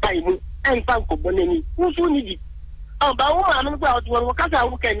time en fa ko boneni ufu ni di ba wo ma no gba wo kasa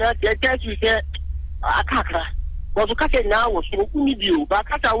wo ke na de tesu se akakra wo so kasa na wo so ku ni di o ba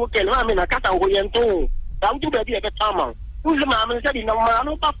kasa wo ke na me na kasa wo ye nto ba ntu be bi e be tama ufu ma me se di na ma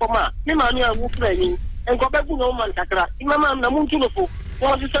no pa forma ni ma ni awu fra ni en ko be ku no man kakra mama na mu ntu no fo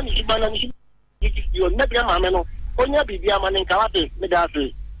wo so se ni bana ni di yo na bi ma me no onya bi bi ama ni nka wate me da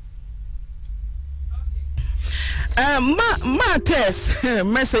se test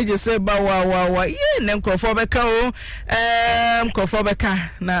message say ba wa ye ne nkrofo beka o nkrofo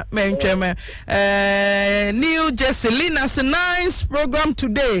beka na mentwem New Jersey Lina's nice program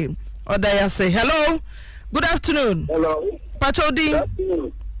today. Odaya say hello, good afternoon. Hello Pachodin.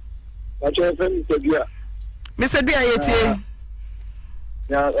 Pacho friend Mr. Bia yetie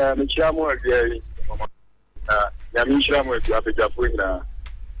ya michamo agari ya michamo abejafu na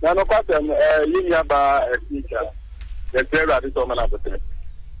no kwatem yinya ba teacher the trailer at the man at the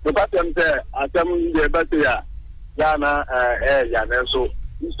no kwatem say atem de betia ya na ya na so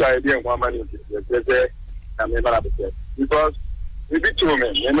this idea and one man say na me mara betia because we be to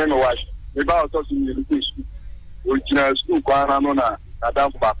me no watch we ba to see the school original school kwa na no na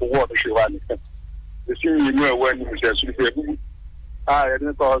adam ba ko wo se wa ni the see you know when you say so say I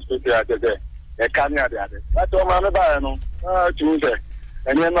didn't hospital at the e kan ya de that man ba no tu say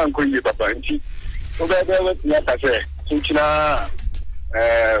any man ko yi papa nti o be ya ka say china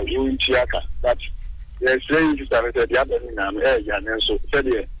unchiaka that yes saying to start the other na ya na so say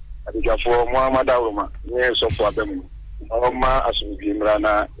the adijafo Muhammad Awoma ne so for abem o ma asumbi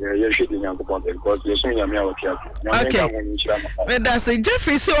mrana ye hwedi nyankopon because yesu nyame a wotia okay that's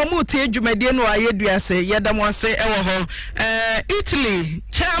Jeffrey so omu tie dwumadie no ayedua say yedam ase e wo ho Italy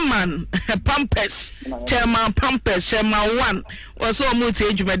chairman Pampers chairman 1 also omu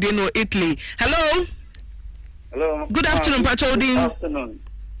tie dwumadie no Italy. Hello good afternoon Pachodin. Good afternoon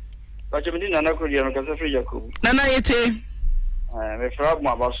Pachodin na nakuri no kasa free Jacob nana yete me frag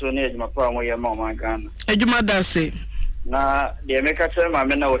ma baso ne ejuma pa mo ye ma ma Ghana ejuma da say na de me ka tell ma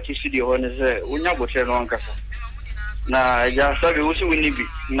me na woti studio ho ne se unya botre no nkasa na ja sabi usi wini bi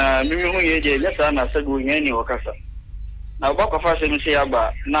na mimi hu ye je nyasa na sabi unya ni wakasa na ba ko fa se mi se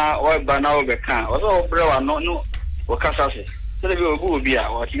aba na o ba na o be kan o so bre wa no wakasa se se bi obu obi a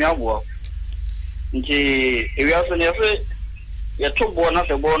o ti nya bo nti ewi aso ne fe ye to bo na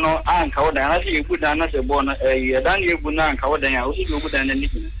se bo no anka wo dan na se ye bu dan na se bo no ye dan ye bu na anka wo dan a wo se ye bu dan na ni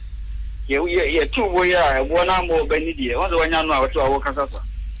ye to bo ya bo na mo ba ni die wo so wanya no a wo to a wo kasa sa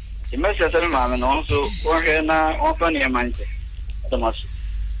e message se ma me no so wo he na wo fa ne manche Thomas.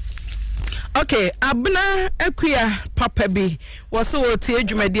 Okay, abna akuya papa bi wose wo tie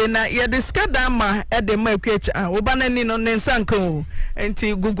adwumade na ye discuss ma e de ma akuya wo ba nani no ne nsanka o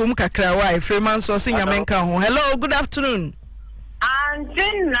enti gugum kakra wa freeman so se nyamenka ho. Hello, good afternoon.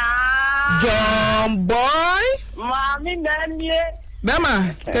 Antina John boy mami nanie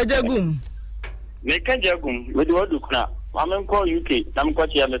bema kajagum Me kajagum we do kra mami ko UK tam ko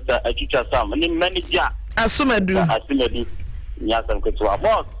tia Mr. Achicha Sam ni manager Asumadu nya sam ko to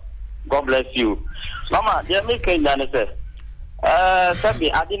boss. God bless you. Mama, dear me can say.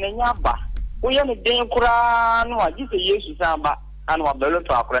 Sabi adine nyaba. We are den kura no agi se Yesu samba anu abelo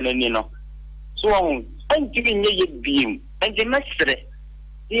to akura ni no. So anti nye ye biem. Anti mesre.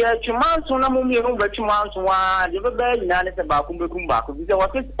 Dia chuma so na mo mi ro ba chuma so wa de be na ne se ba ku be kum ba ku bi se wa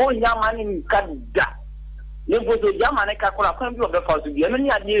se o nya ma ni kada. Ye go so ja ma ne ka kura kwa bi obe fa so bi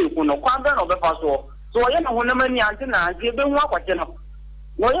ni ade ku no kwa be no be fa so. So ye na ho na ma ni anti na anti be hu akwache no.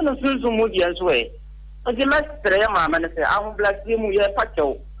 No you no so mu di enso e. O di mestre ya ma ne se ahun black mu ye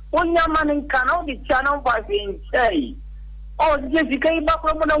pacho. Onya ma ne kana o di channel ba be nchei. O di je kai ba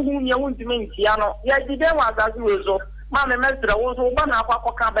ko mo na hu nya hu ntime ntia no. Ya di de wa za so we so. Ma me mestre wo so ba na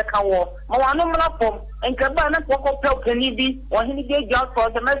akwa ka be ka wo. Ma wa no mla pom. Enka ba na ko pe kani bi. O hini ge ja so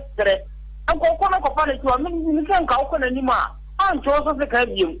de mestre. An ko no ko pa ne tu mi kan ka ko na ni ma. An to so se ka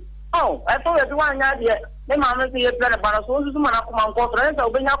bi. Oh, I thought you want ya ne mama se ye pere bana so su mana ko man ko tre se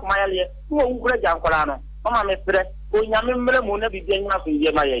obenya ko mayale wo ngura jankola no mama me pere o nyame mre mu na bibia nya so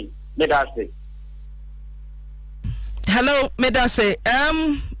ye maye me da se. Hello, Medase.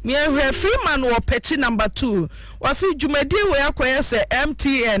 Me have Freeman or Petty number 2. Was it Jumedi where I say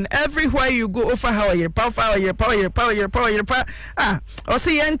MTN everywhere you go over how your power. Or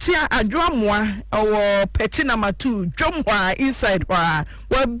say Yantia a drumwa or Petty number 2. Drumwa inside wa.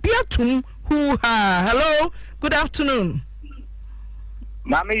 Well, Beatum who ha. Hello, good afternoon.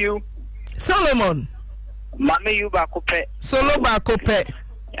 Mama you. Solomon. Mama you bakope. Solo bakope.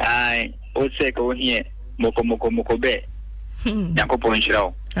 Ai, o se ko here. Moko be. Yakopon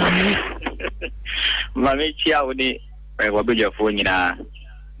shiro. Mama chia odi e wo beja fo nyina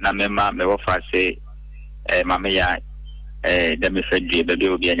na mema me wo fa se mama ya dem fe due be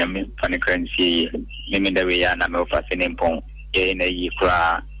obi anyame fane kransi meme da we ya na me wo fa se ne mpon ye na yi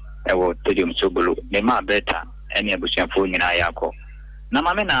kura e wo todium sobolo me ma beta ene abusia fo nyina yakọ na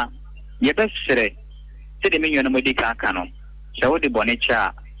mama na ye be sere se de menyo na modi ka aka no se wo de bone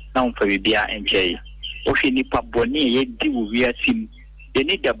cha na umfa bibia enchei o hwe nipa bone ye di wo wiasim ye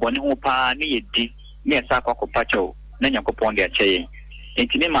ni da bone ho pa ne ye di ne esa kwakopa cho na Nyankopon de acheye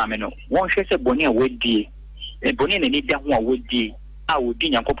enti ne maame no won hwe se bone a wodi e bone ne ni da ho a wodi a wodi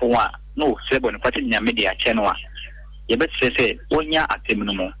Nyankopon a no se bone pati nyame de ache no a ye be se onya atem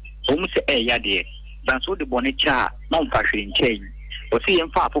no mo o mu se ya de dan so de bone cha na umfa hwe enchei o si ye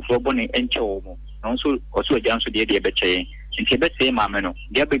mfa afofo bone enche wo mo no so o so agyan so de be cheye enti be se maame no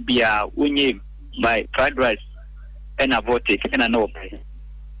de be bia onye by fried rice and a vote and an open.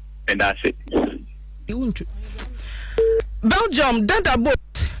 And that's it. Belgium dada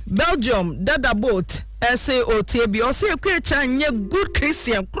boat SAOTB or say a good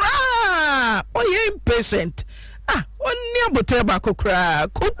Christian cry oh you impatient near boteba cry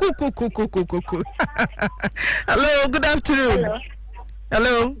cuckoo. Hello, good afternoon.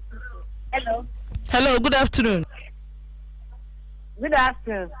 Hello, good afternoon. Good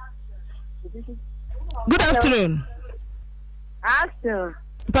afternoon. Good afternoon. Afternoon.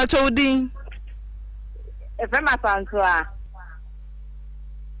 Patodi. If I'm a fan, because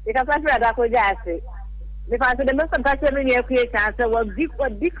I feel that could just say, because the most of the time you create answer was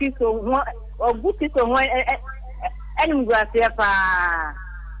big people or good people one and grass here. Why,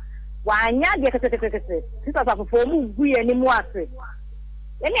 yeah, the certificate. This is a form we anymore.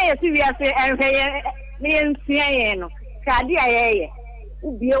 Any serious and me and Siano, Cadia.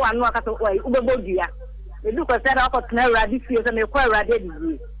 Ubi wa no akato ubebodia we do ko say that ko tna radi fie so me kwa radi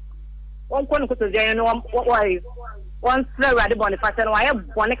di won ko no to je no won sra radi boni fata no aye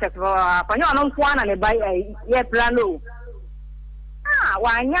boni keso panyo no mfo ana ne bai ye plano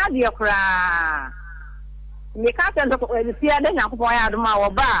wa nya de kra me ka tento ko e fie de Nyankopon ya adoma wo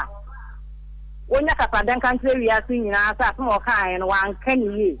ba wonya kapa dan kan tre wi asu nyina asa so mo kan no wan kan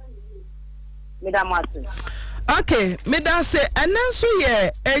yi me da mate. Okay, me da say ananso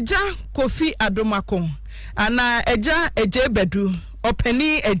ye eja Kofi Adomako ana eja bedu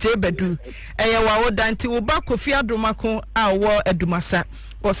openi eje bedu eye wa wodanti wo ba Kofi Adomako a wo Adumasa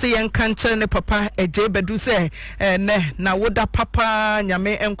o se yen kanche ne papa eje bedu se ne na woda papa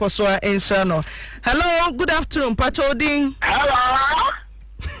nyame enkoso a ensha no. Hello, good afternoon Pachodin. Hello.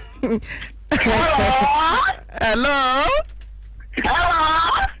 Hello.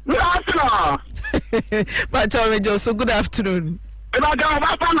 Hello. Good afternoon. Pacho so good afternoon. Good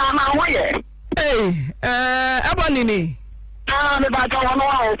afternoon. Hey, Abonini. Me ba ta wono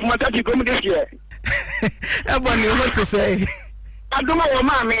wa kuma ta ti komi this year. Aboni, what to say? Aduma wo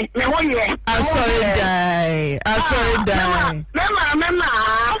ma me woye. I saw it die. Mema.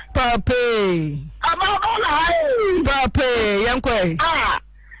 Pape. Pape, yankwe.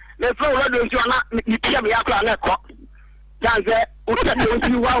 Me fo wo do nti ona ni pia me yakra na ko. Danze, o ta de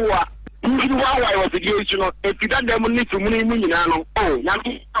nti wawa. Nti wawa was the age no. E ti da dem ni tumuni mu nyina no. Oh,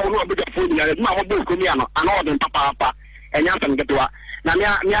 yanti wo no be da fo nyina. Ma wo bo ko mi ano. Ana o den papa. Enya san getwa. Na me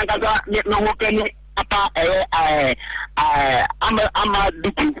angaza no ho kani apa ama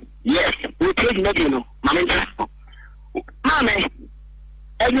duku. Yes, we trade maybe no. Mame.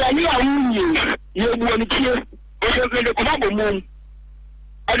 Enyani a wunyi ye bu oni tie. O se me de ko ba mu.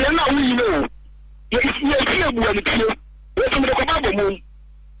 Ade na wunyi no. Ye tie bu oni tie. O se me de ko ba mu.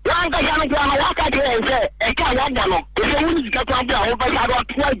 Wan ka janu kwa na waka te ense e ka ya da no. O se wunyi ka kwa bia o ba sa do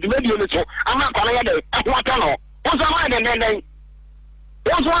atwa di media no so. Ama kwa na ya de wa ta no. O so ma de den. O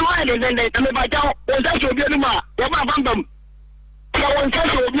so ma de den me ba ta o se so bi enu ma. Ye ba bambam. Ya won se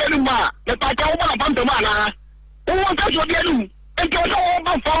so bi enu ma. Me pa ta o ba bambam na. O won se so bi enu. Enti o so o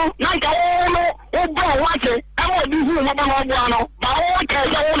ba fo na ka o no o ba wa se. E wo bi hu mo ba no bo ano. Ba o ke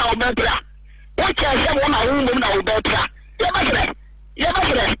se wo na o be tra. O ke se wo na wo mo na o be tra. Ye ba tre.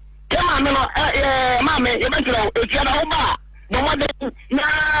 Ke ma me no ma me ye ba tre o ti na o ba. No mo de na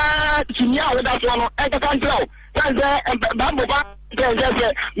chinya o da so no e ka kan tre o. Tanze ba bo ba se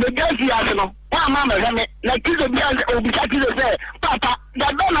me gasi ase no. Wa ma me me na kizo bi o bi cha kizo se papa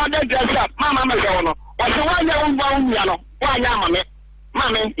da do na de gasi ma me se no. O se wa nya o ba o nya no. Wa nya ma me. Ma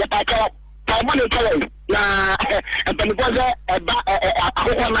me ye pa cha ta mo le tele na e be ko se e ba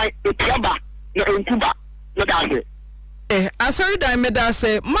akoko na e tiaba na entuba no da se. Asori da meda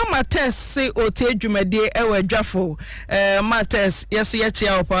say mama test say otie dwumade e wa dwafo ma test yeso ye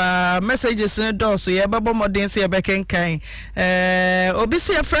chia opa messages ne do so ye babo modern say be kenkan obi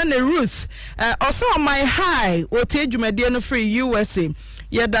say a friend Ruth also on my high otie dwumade no free USA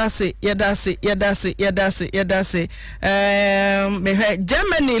yedase me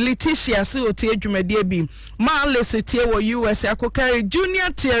Germany Leticia say otie dwumade bi ma lese tie wo USA akokari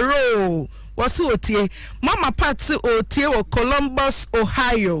junior tiero wasi otie mama party otie wo Columbus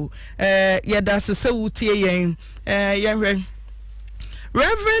Ohio yedase se wotie yen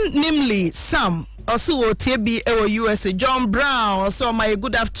Reverend Nimley Sam also otie bi ewo USA John Brown also my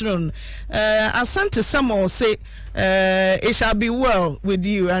good afternoon Asante Samuel say it shall be well with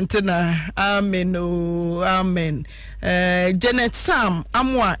you Antina amen oh amen Janet Sam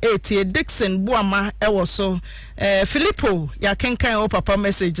Amwa etie Dixon Buama ewo so Filippo ya kenkan o papa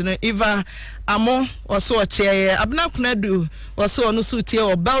message no Eva Amo also ochie Abna Kunadu also onu sutie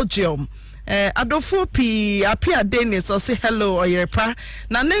o Belgium Adolfo P apia Dennis or say hello OYEREPA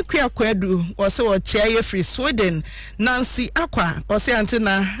na nekua kwadu or say ochie free Sweden Nancy Aqua or say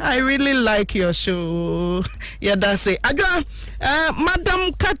Antina I really like your show yeah that's it Adwa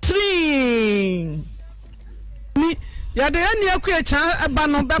Madam Catherine ni ya de ani akua cha ba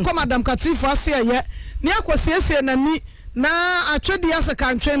no be ko Madam Catherine for aso ye ni akosiesie na ni na atwedi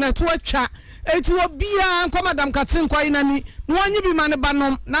asaka ntwe na to atwa eti obia nko Madam Catherine kwa ina ni no anyi bi ma ne ba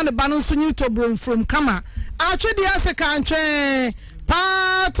no na ne ba no so nyi to brom from kama atwedi asaka ntwe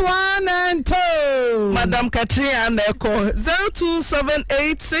part 1 and 2 Madam Catherine and echo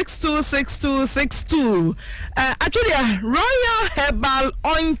 0278626262 actually Royal Herbal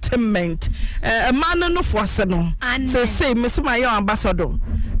Ointment man no force no say Miss Mayo ambassador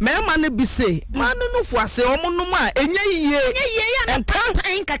me man be say man no force omo ma enye yiye and pan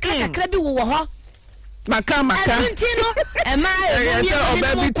kakra bi wo ho maka Argentino e ma o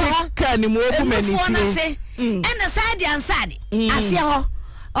baby tika ni mo obu mani ti and side and side asie ho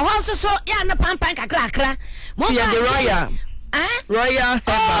oh so ya na pan kakra mo the Royal Royal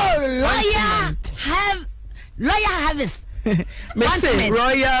Harvest me say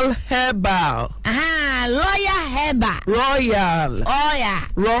Royal Herbal Royal Herbal Royal oh yeah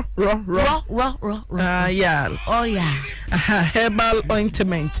Royal oh yeah Herbal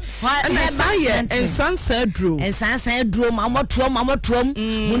Ointment and sunset drum mamotrom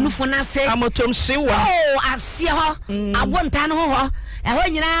munufo na se amotrom shewa oh asie ho abonta no ho ɛhɔ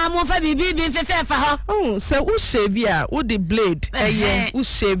nyina mo fa bibi bi fefe fa ho oh se wo shave a wo the blade wo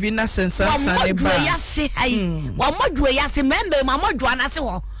shave na sensansa ne ba wa yase ai wa modwo yase membe ma modwo anase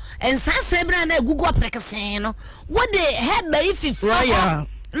ho ensansa bra na egugu aprekesen no wo de head ba ififa royal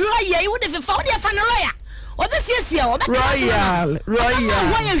wo de fifa wo de fa no royal obesiesia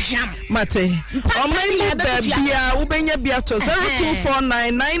royal mate omai bia ubenya bia to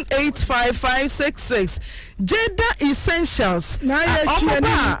 0249985566 Jeda Essentials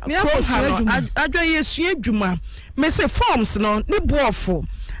oba adwa yesu adwuma me se forms no ne boofo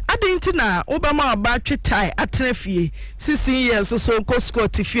adenti na obama ba twetai atrafie 16 years so kosko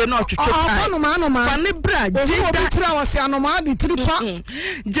tifie na twetai fane bra Jeda wase anoma de tripa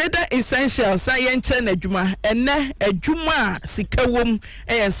Jeda Essentials ayenche na adwuma ene adwuma sikawom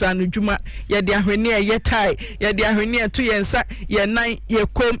eyensa no adwuma ye de ahwene ye tai ye de ahwene to yensa ye nan ye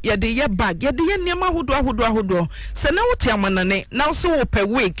kom ye de ye bag ye de ye niam ahodo se na wote amanane na so wo per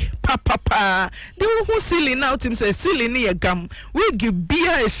week papa de wo sili na utim se sili ni ye gam wig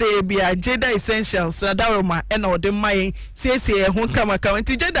bia bia Jeda Essentials adaroma ena ode mai siesie ho kama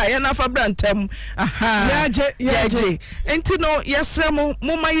nti Jeda ye na fa brantem aha yaje enti no yesremo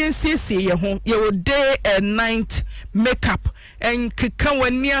moma ye siesie ye ho ye wo day and night makeup en keka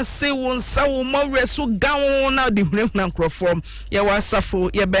wani ase wo nsa wo mawre so gawo na de hunahuna nkrofom ye wasafo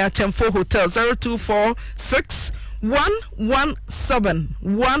ye be achemfo hotel 0246 117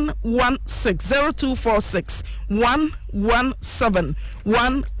 0246 117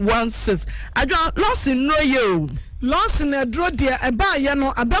 116 adwa losin no yo losin edro dia eba ye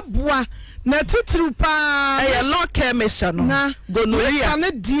no abeboa na titiri pa e local mission no gonorrhea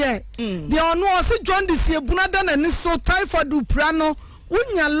na die de ono o se John de sie bunada na ni so typhoid upra no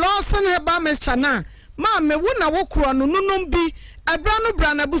unya losin heba mission na ma me wo na wo kro no nunum bi abra no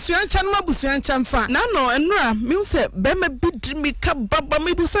bra na busuancha no busuancha mfa na no enura mi se be me bidri mi ka baba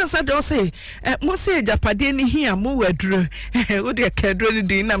mi busansa de o se mo se japade ni hia mo waduro wo de kaduro ni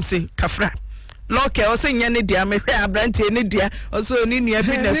din nam se kafra loke o se nya ne dia me hwe abrante ne dia o so ni nia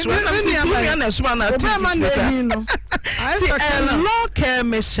bi na so na se tu nia na so na ti no si loke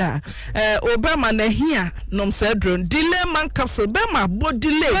mesha obama na hia nom se drone delay man capsule be ma bo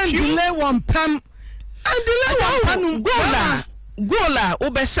delay one pam and delay one pam gola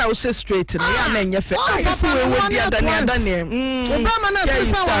obesha o se straight na ya na enyefe ayi we wodi adane obama na se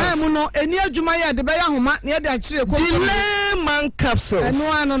fa wa mu no eni adwuma ya de be ya homa na ya de akire ko delay man capsules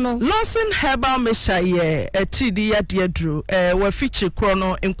eno ano no Lawson herbal mesha ye etidi ya de aduru wa fichi kro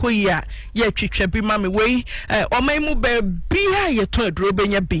no enkoyi a ye twetwa bi ma me we omai mu be bia ye to aduru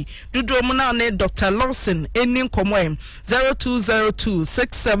benya bi dudu mu na ne Dr. Lawson eni nkomo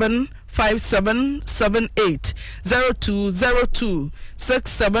 020267 5778 0202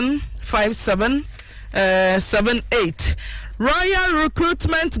 675778 Royal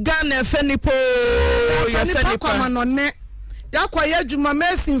Recruitment Ghana Fenipo ya Fenipo yakwa ya juma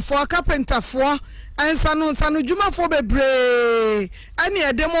mesin for carpenter for ansanu juma for bebre ani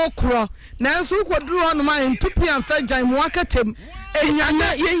edemo kro na nso kwaduru hono ma ntupi amfa jan mu akatem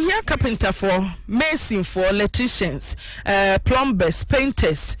enyana ye carpenter for mason for electricians plumbers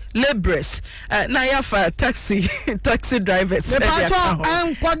painters laborers na ya for taxi drivers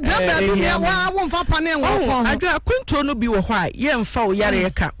adwa kwinto no bi wo ho a ye mfa wo yare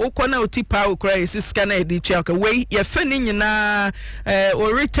ka ukona otipa ukura yesiska na editua ka we ye fani nyina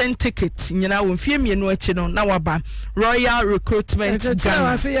o return ticket nyina wo mfie mienu achi no na waba Royal Recruitment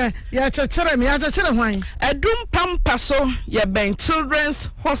Ghana ya chechere hwan edum pampa so ye ben Children's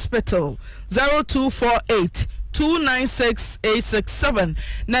Hospital 0248 296-867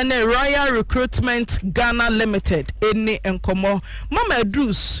 Nane Royal Recruitment Ghana Limited eni enkomo Mama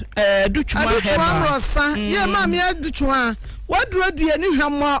Drus duchuma heba ye mama ya duchuma wadro die ni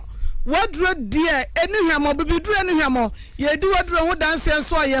hwamo wadro die eni hwamo bibidru eni hwamo ye di wadro ho danse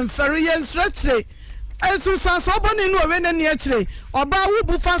so ye mfere ye nsrachire esu so boni nu owe na ni akire oba wu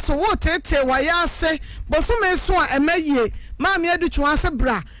bufa so wo tete wa ya ase boso me so a emaye mama ya duchuma se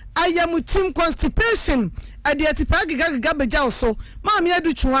bra ayamutim constipation adiatipa giga beja so maami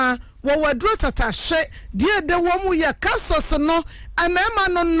aduchwa wo wadro tata hwe die de wo mu ye kasos no amema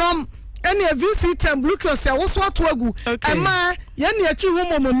no nom ene VC10 glucose ya wo so ato agu ama ye ne achi hu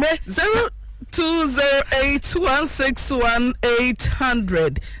momome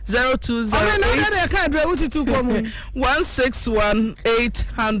 0208161800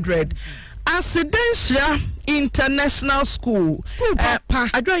 0208161800 Asidentia International School papa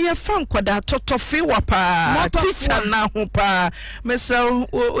adwa ye fan kwada totofe wapa teacher na ho pa mesel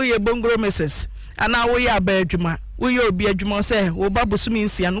oye bongoro mrs ana wo ye abadwuma we yo be adwuma say wo ba bosumi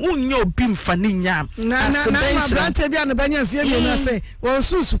nsia no unye obi mfa ne nya na brante bia no banya fie mi na say wo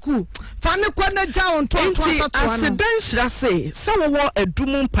su school fa ne kwa na ja on to accident say wo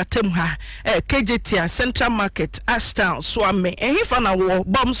adum patem ha KJT Central Market Ashtown so ame ehifa na wo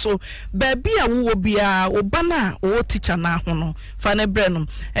bom so ba bia wo bia obana wo teacher na ho no fa ne brenum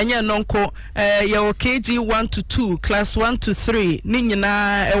enye nonko ye wo KG 1 to 2 class 1 to 3 ni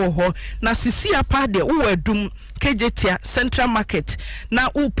nyina ewo ho na sisi apa de wo adum KJT Central Market na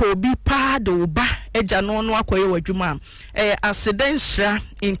upo bi pa de oba eja no no akoye wadwuma Accident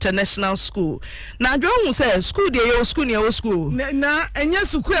International School na dwo say school de yo school ne yo school na enye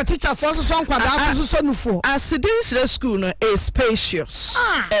school ya teacher for so nkwada so nufo Accident School no is spacious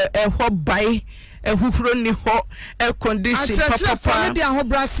ho bai huhuro ni ho air condition papa de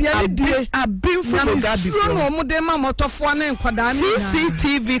ahobrasia ne die abin photography no mo de ma motofo na nkwada ne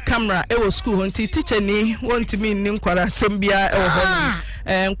CCTV camera was school hunti teacher ni want me ni nkwara sembia ho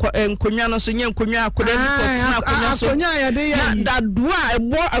nkonya no so nye nkonya akoda ni kotina akonya so na dadua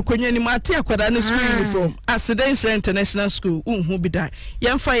ebo akonya ni mate akoda ni school uniform Accident International School unhu bida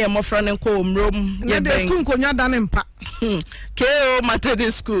yemfa ye mofra ne nko omrom ye ben school nkonya da ne mpa KO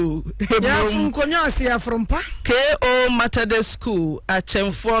Methodist School from Pa KO Methodist School at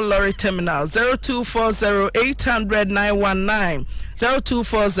Chenford Lorry Terminal 0240-800-919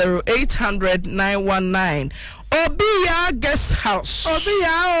 0240-800-919 Obiya Guest House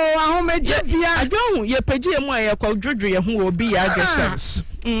Obiya ahomeje bia adwo ye pagye mu aye kwa dwodwo ye ho Obiya Guest House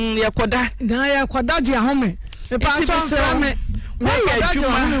ye koda na ye koda je ahome e pa so me na ye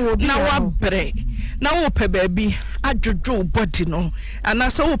adwuma na wabre na wo pe baabi adwodwo body no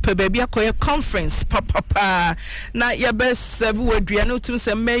anasa wo pe baabi akoye conference papa na ye be serve wadua no tim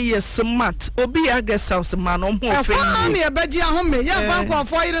se meye smart Obiya Guest House ma no ho fe ni ye beji ahome ye fa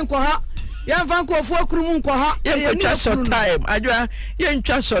nkofo yire nkwa ya van ko fu akurum nko ha ye ntwa short time adwa ye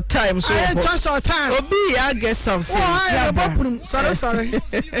ntwa short time so ye ntwa short time Obiya Guest House ya bopurum sorry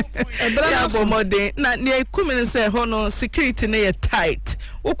ya bomode na ne kumene se ho no security ne ye tight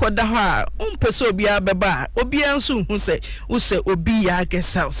ukoda ho a umpeso Obiya beba Obiya nso hu se wo se Obiya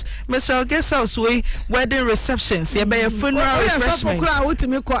Guest House Mr. Guest House we wedding receptions ye be funeral refreshment wo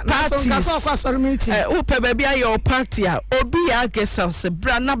pe baby ayo party a Obiya Guest House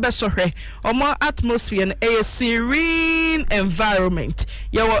bra na be so hwe omo atmosphere and a serene environment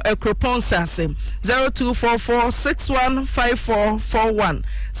your ekroponsase 0244615441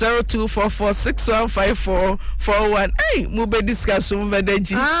 0244615441 hey mu be discuss mu be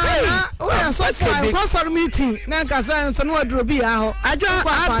daji so meeting na kasa so no adro bi ha ho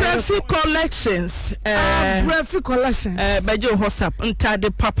Aprefi collections bejo hosap ntade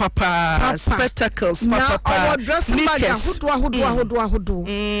papa spectacles papa knickers hodo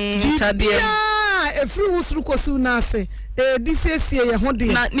ntade efri wusuru kosu na ase disesie ye ho de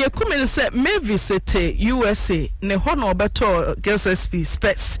na ne kumene se me visit USA ne ho na obeto girls SP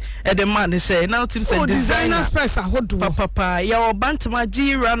specs e de man she na utim se designer specs ahodo papa ya obantama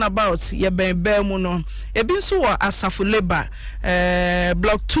G roundabout ye ben mu no e bi nso wo Asafo Labor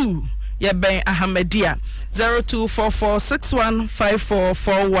block 2 ye ben Ahmedia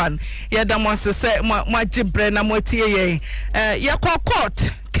 0244615441 ye da mo se mo agibre na mo tie ye ye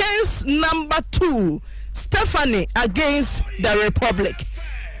court case number 2 Stephanie against the Republic.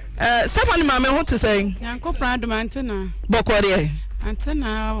 Stephanie mama who to say? Yanko Prado Mantena. Bokore.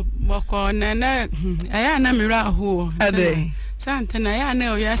 Antena boko na aya na mira ho. Ade. Santena ya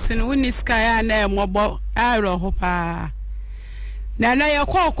na oyasin woni sky ya na mobo aro ho pa. Na ya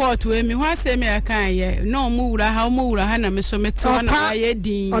court we mi ho asemi akan ye no mu wura ha na me so mete na aye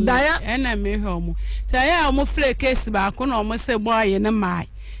din. E na me hwe mu. Ta ya mo flake case ba ko na mo se boy na mai.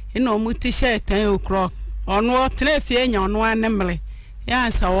 Ino mu t-shirt 10 o'clock ono trefie nya ono anemre ya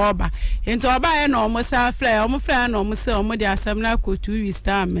ansa woba ento oba ye no mo sa fly omo fly no mo se omo de asem na ko 2 weeks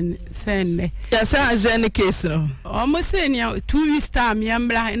time sende ya sa agene case no omo se ni 2 weeks time ya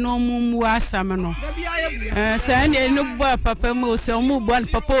mbra no mu asam no se ni no bo papa mo se omo bo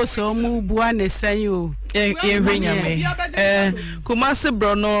papa so omo bu an sen yo ye hwenyame kumase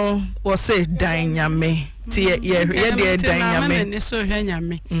bro no wo se dan nyame ti ye de dan nyame ne so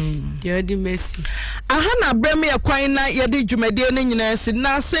hwenyame ye di messi aha na brem ye kwan na ye de dwumade ne nyina si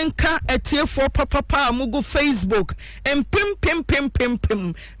na senka etiefo papa mugu Facebook empim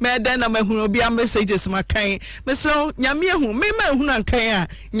me dan na mahunu obi a messages makan me so nyame ehu me ma ehunu ankan a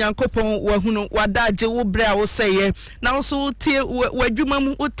nyankopon wahunu wadaje wo bre a wo seye na wo so tie wadwuma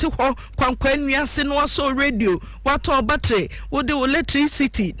mu oti ho kwankwannuase no so radio wato battery wo de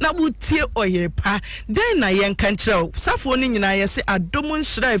electricity na wo tie oyerepa den na yen kan kire safo ni nyina ye se adomu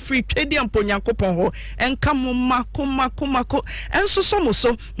nhira free twedi amponyankopon ho enka mo mako enso so mo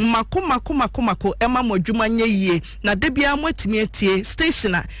so mako ema mo adwuma nye yie na de bia mo atimi atie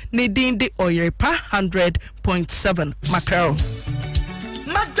station a ne din de Oyerepa 100.7 Macau.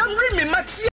 Madam Remy Matia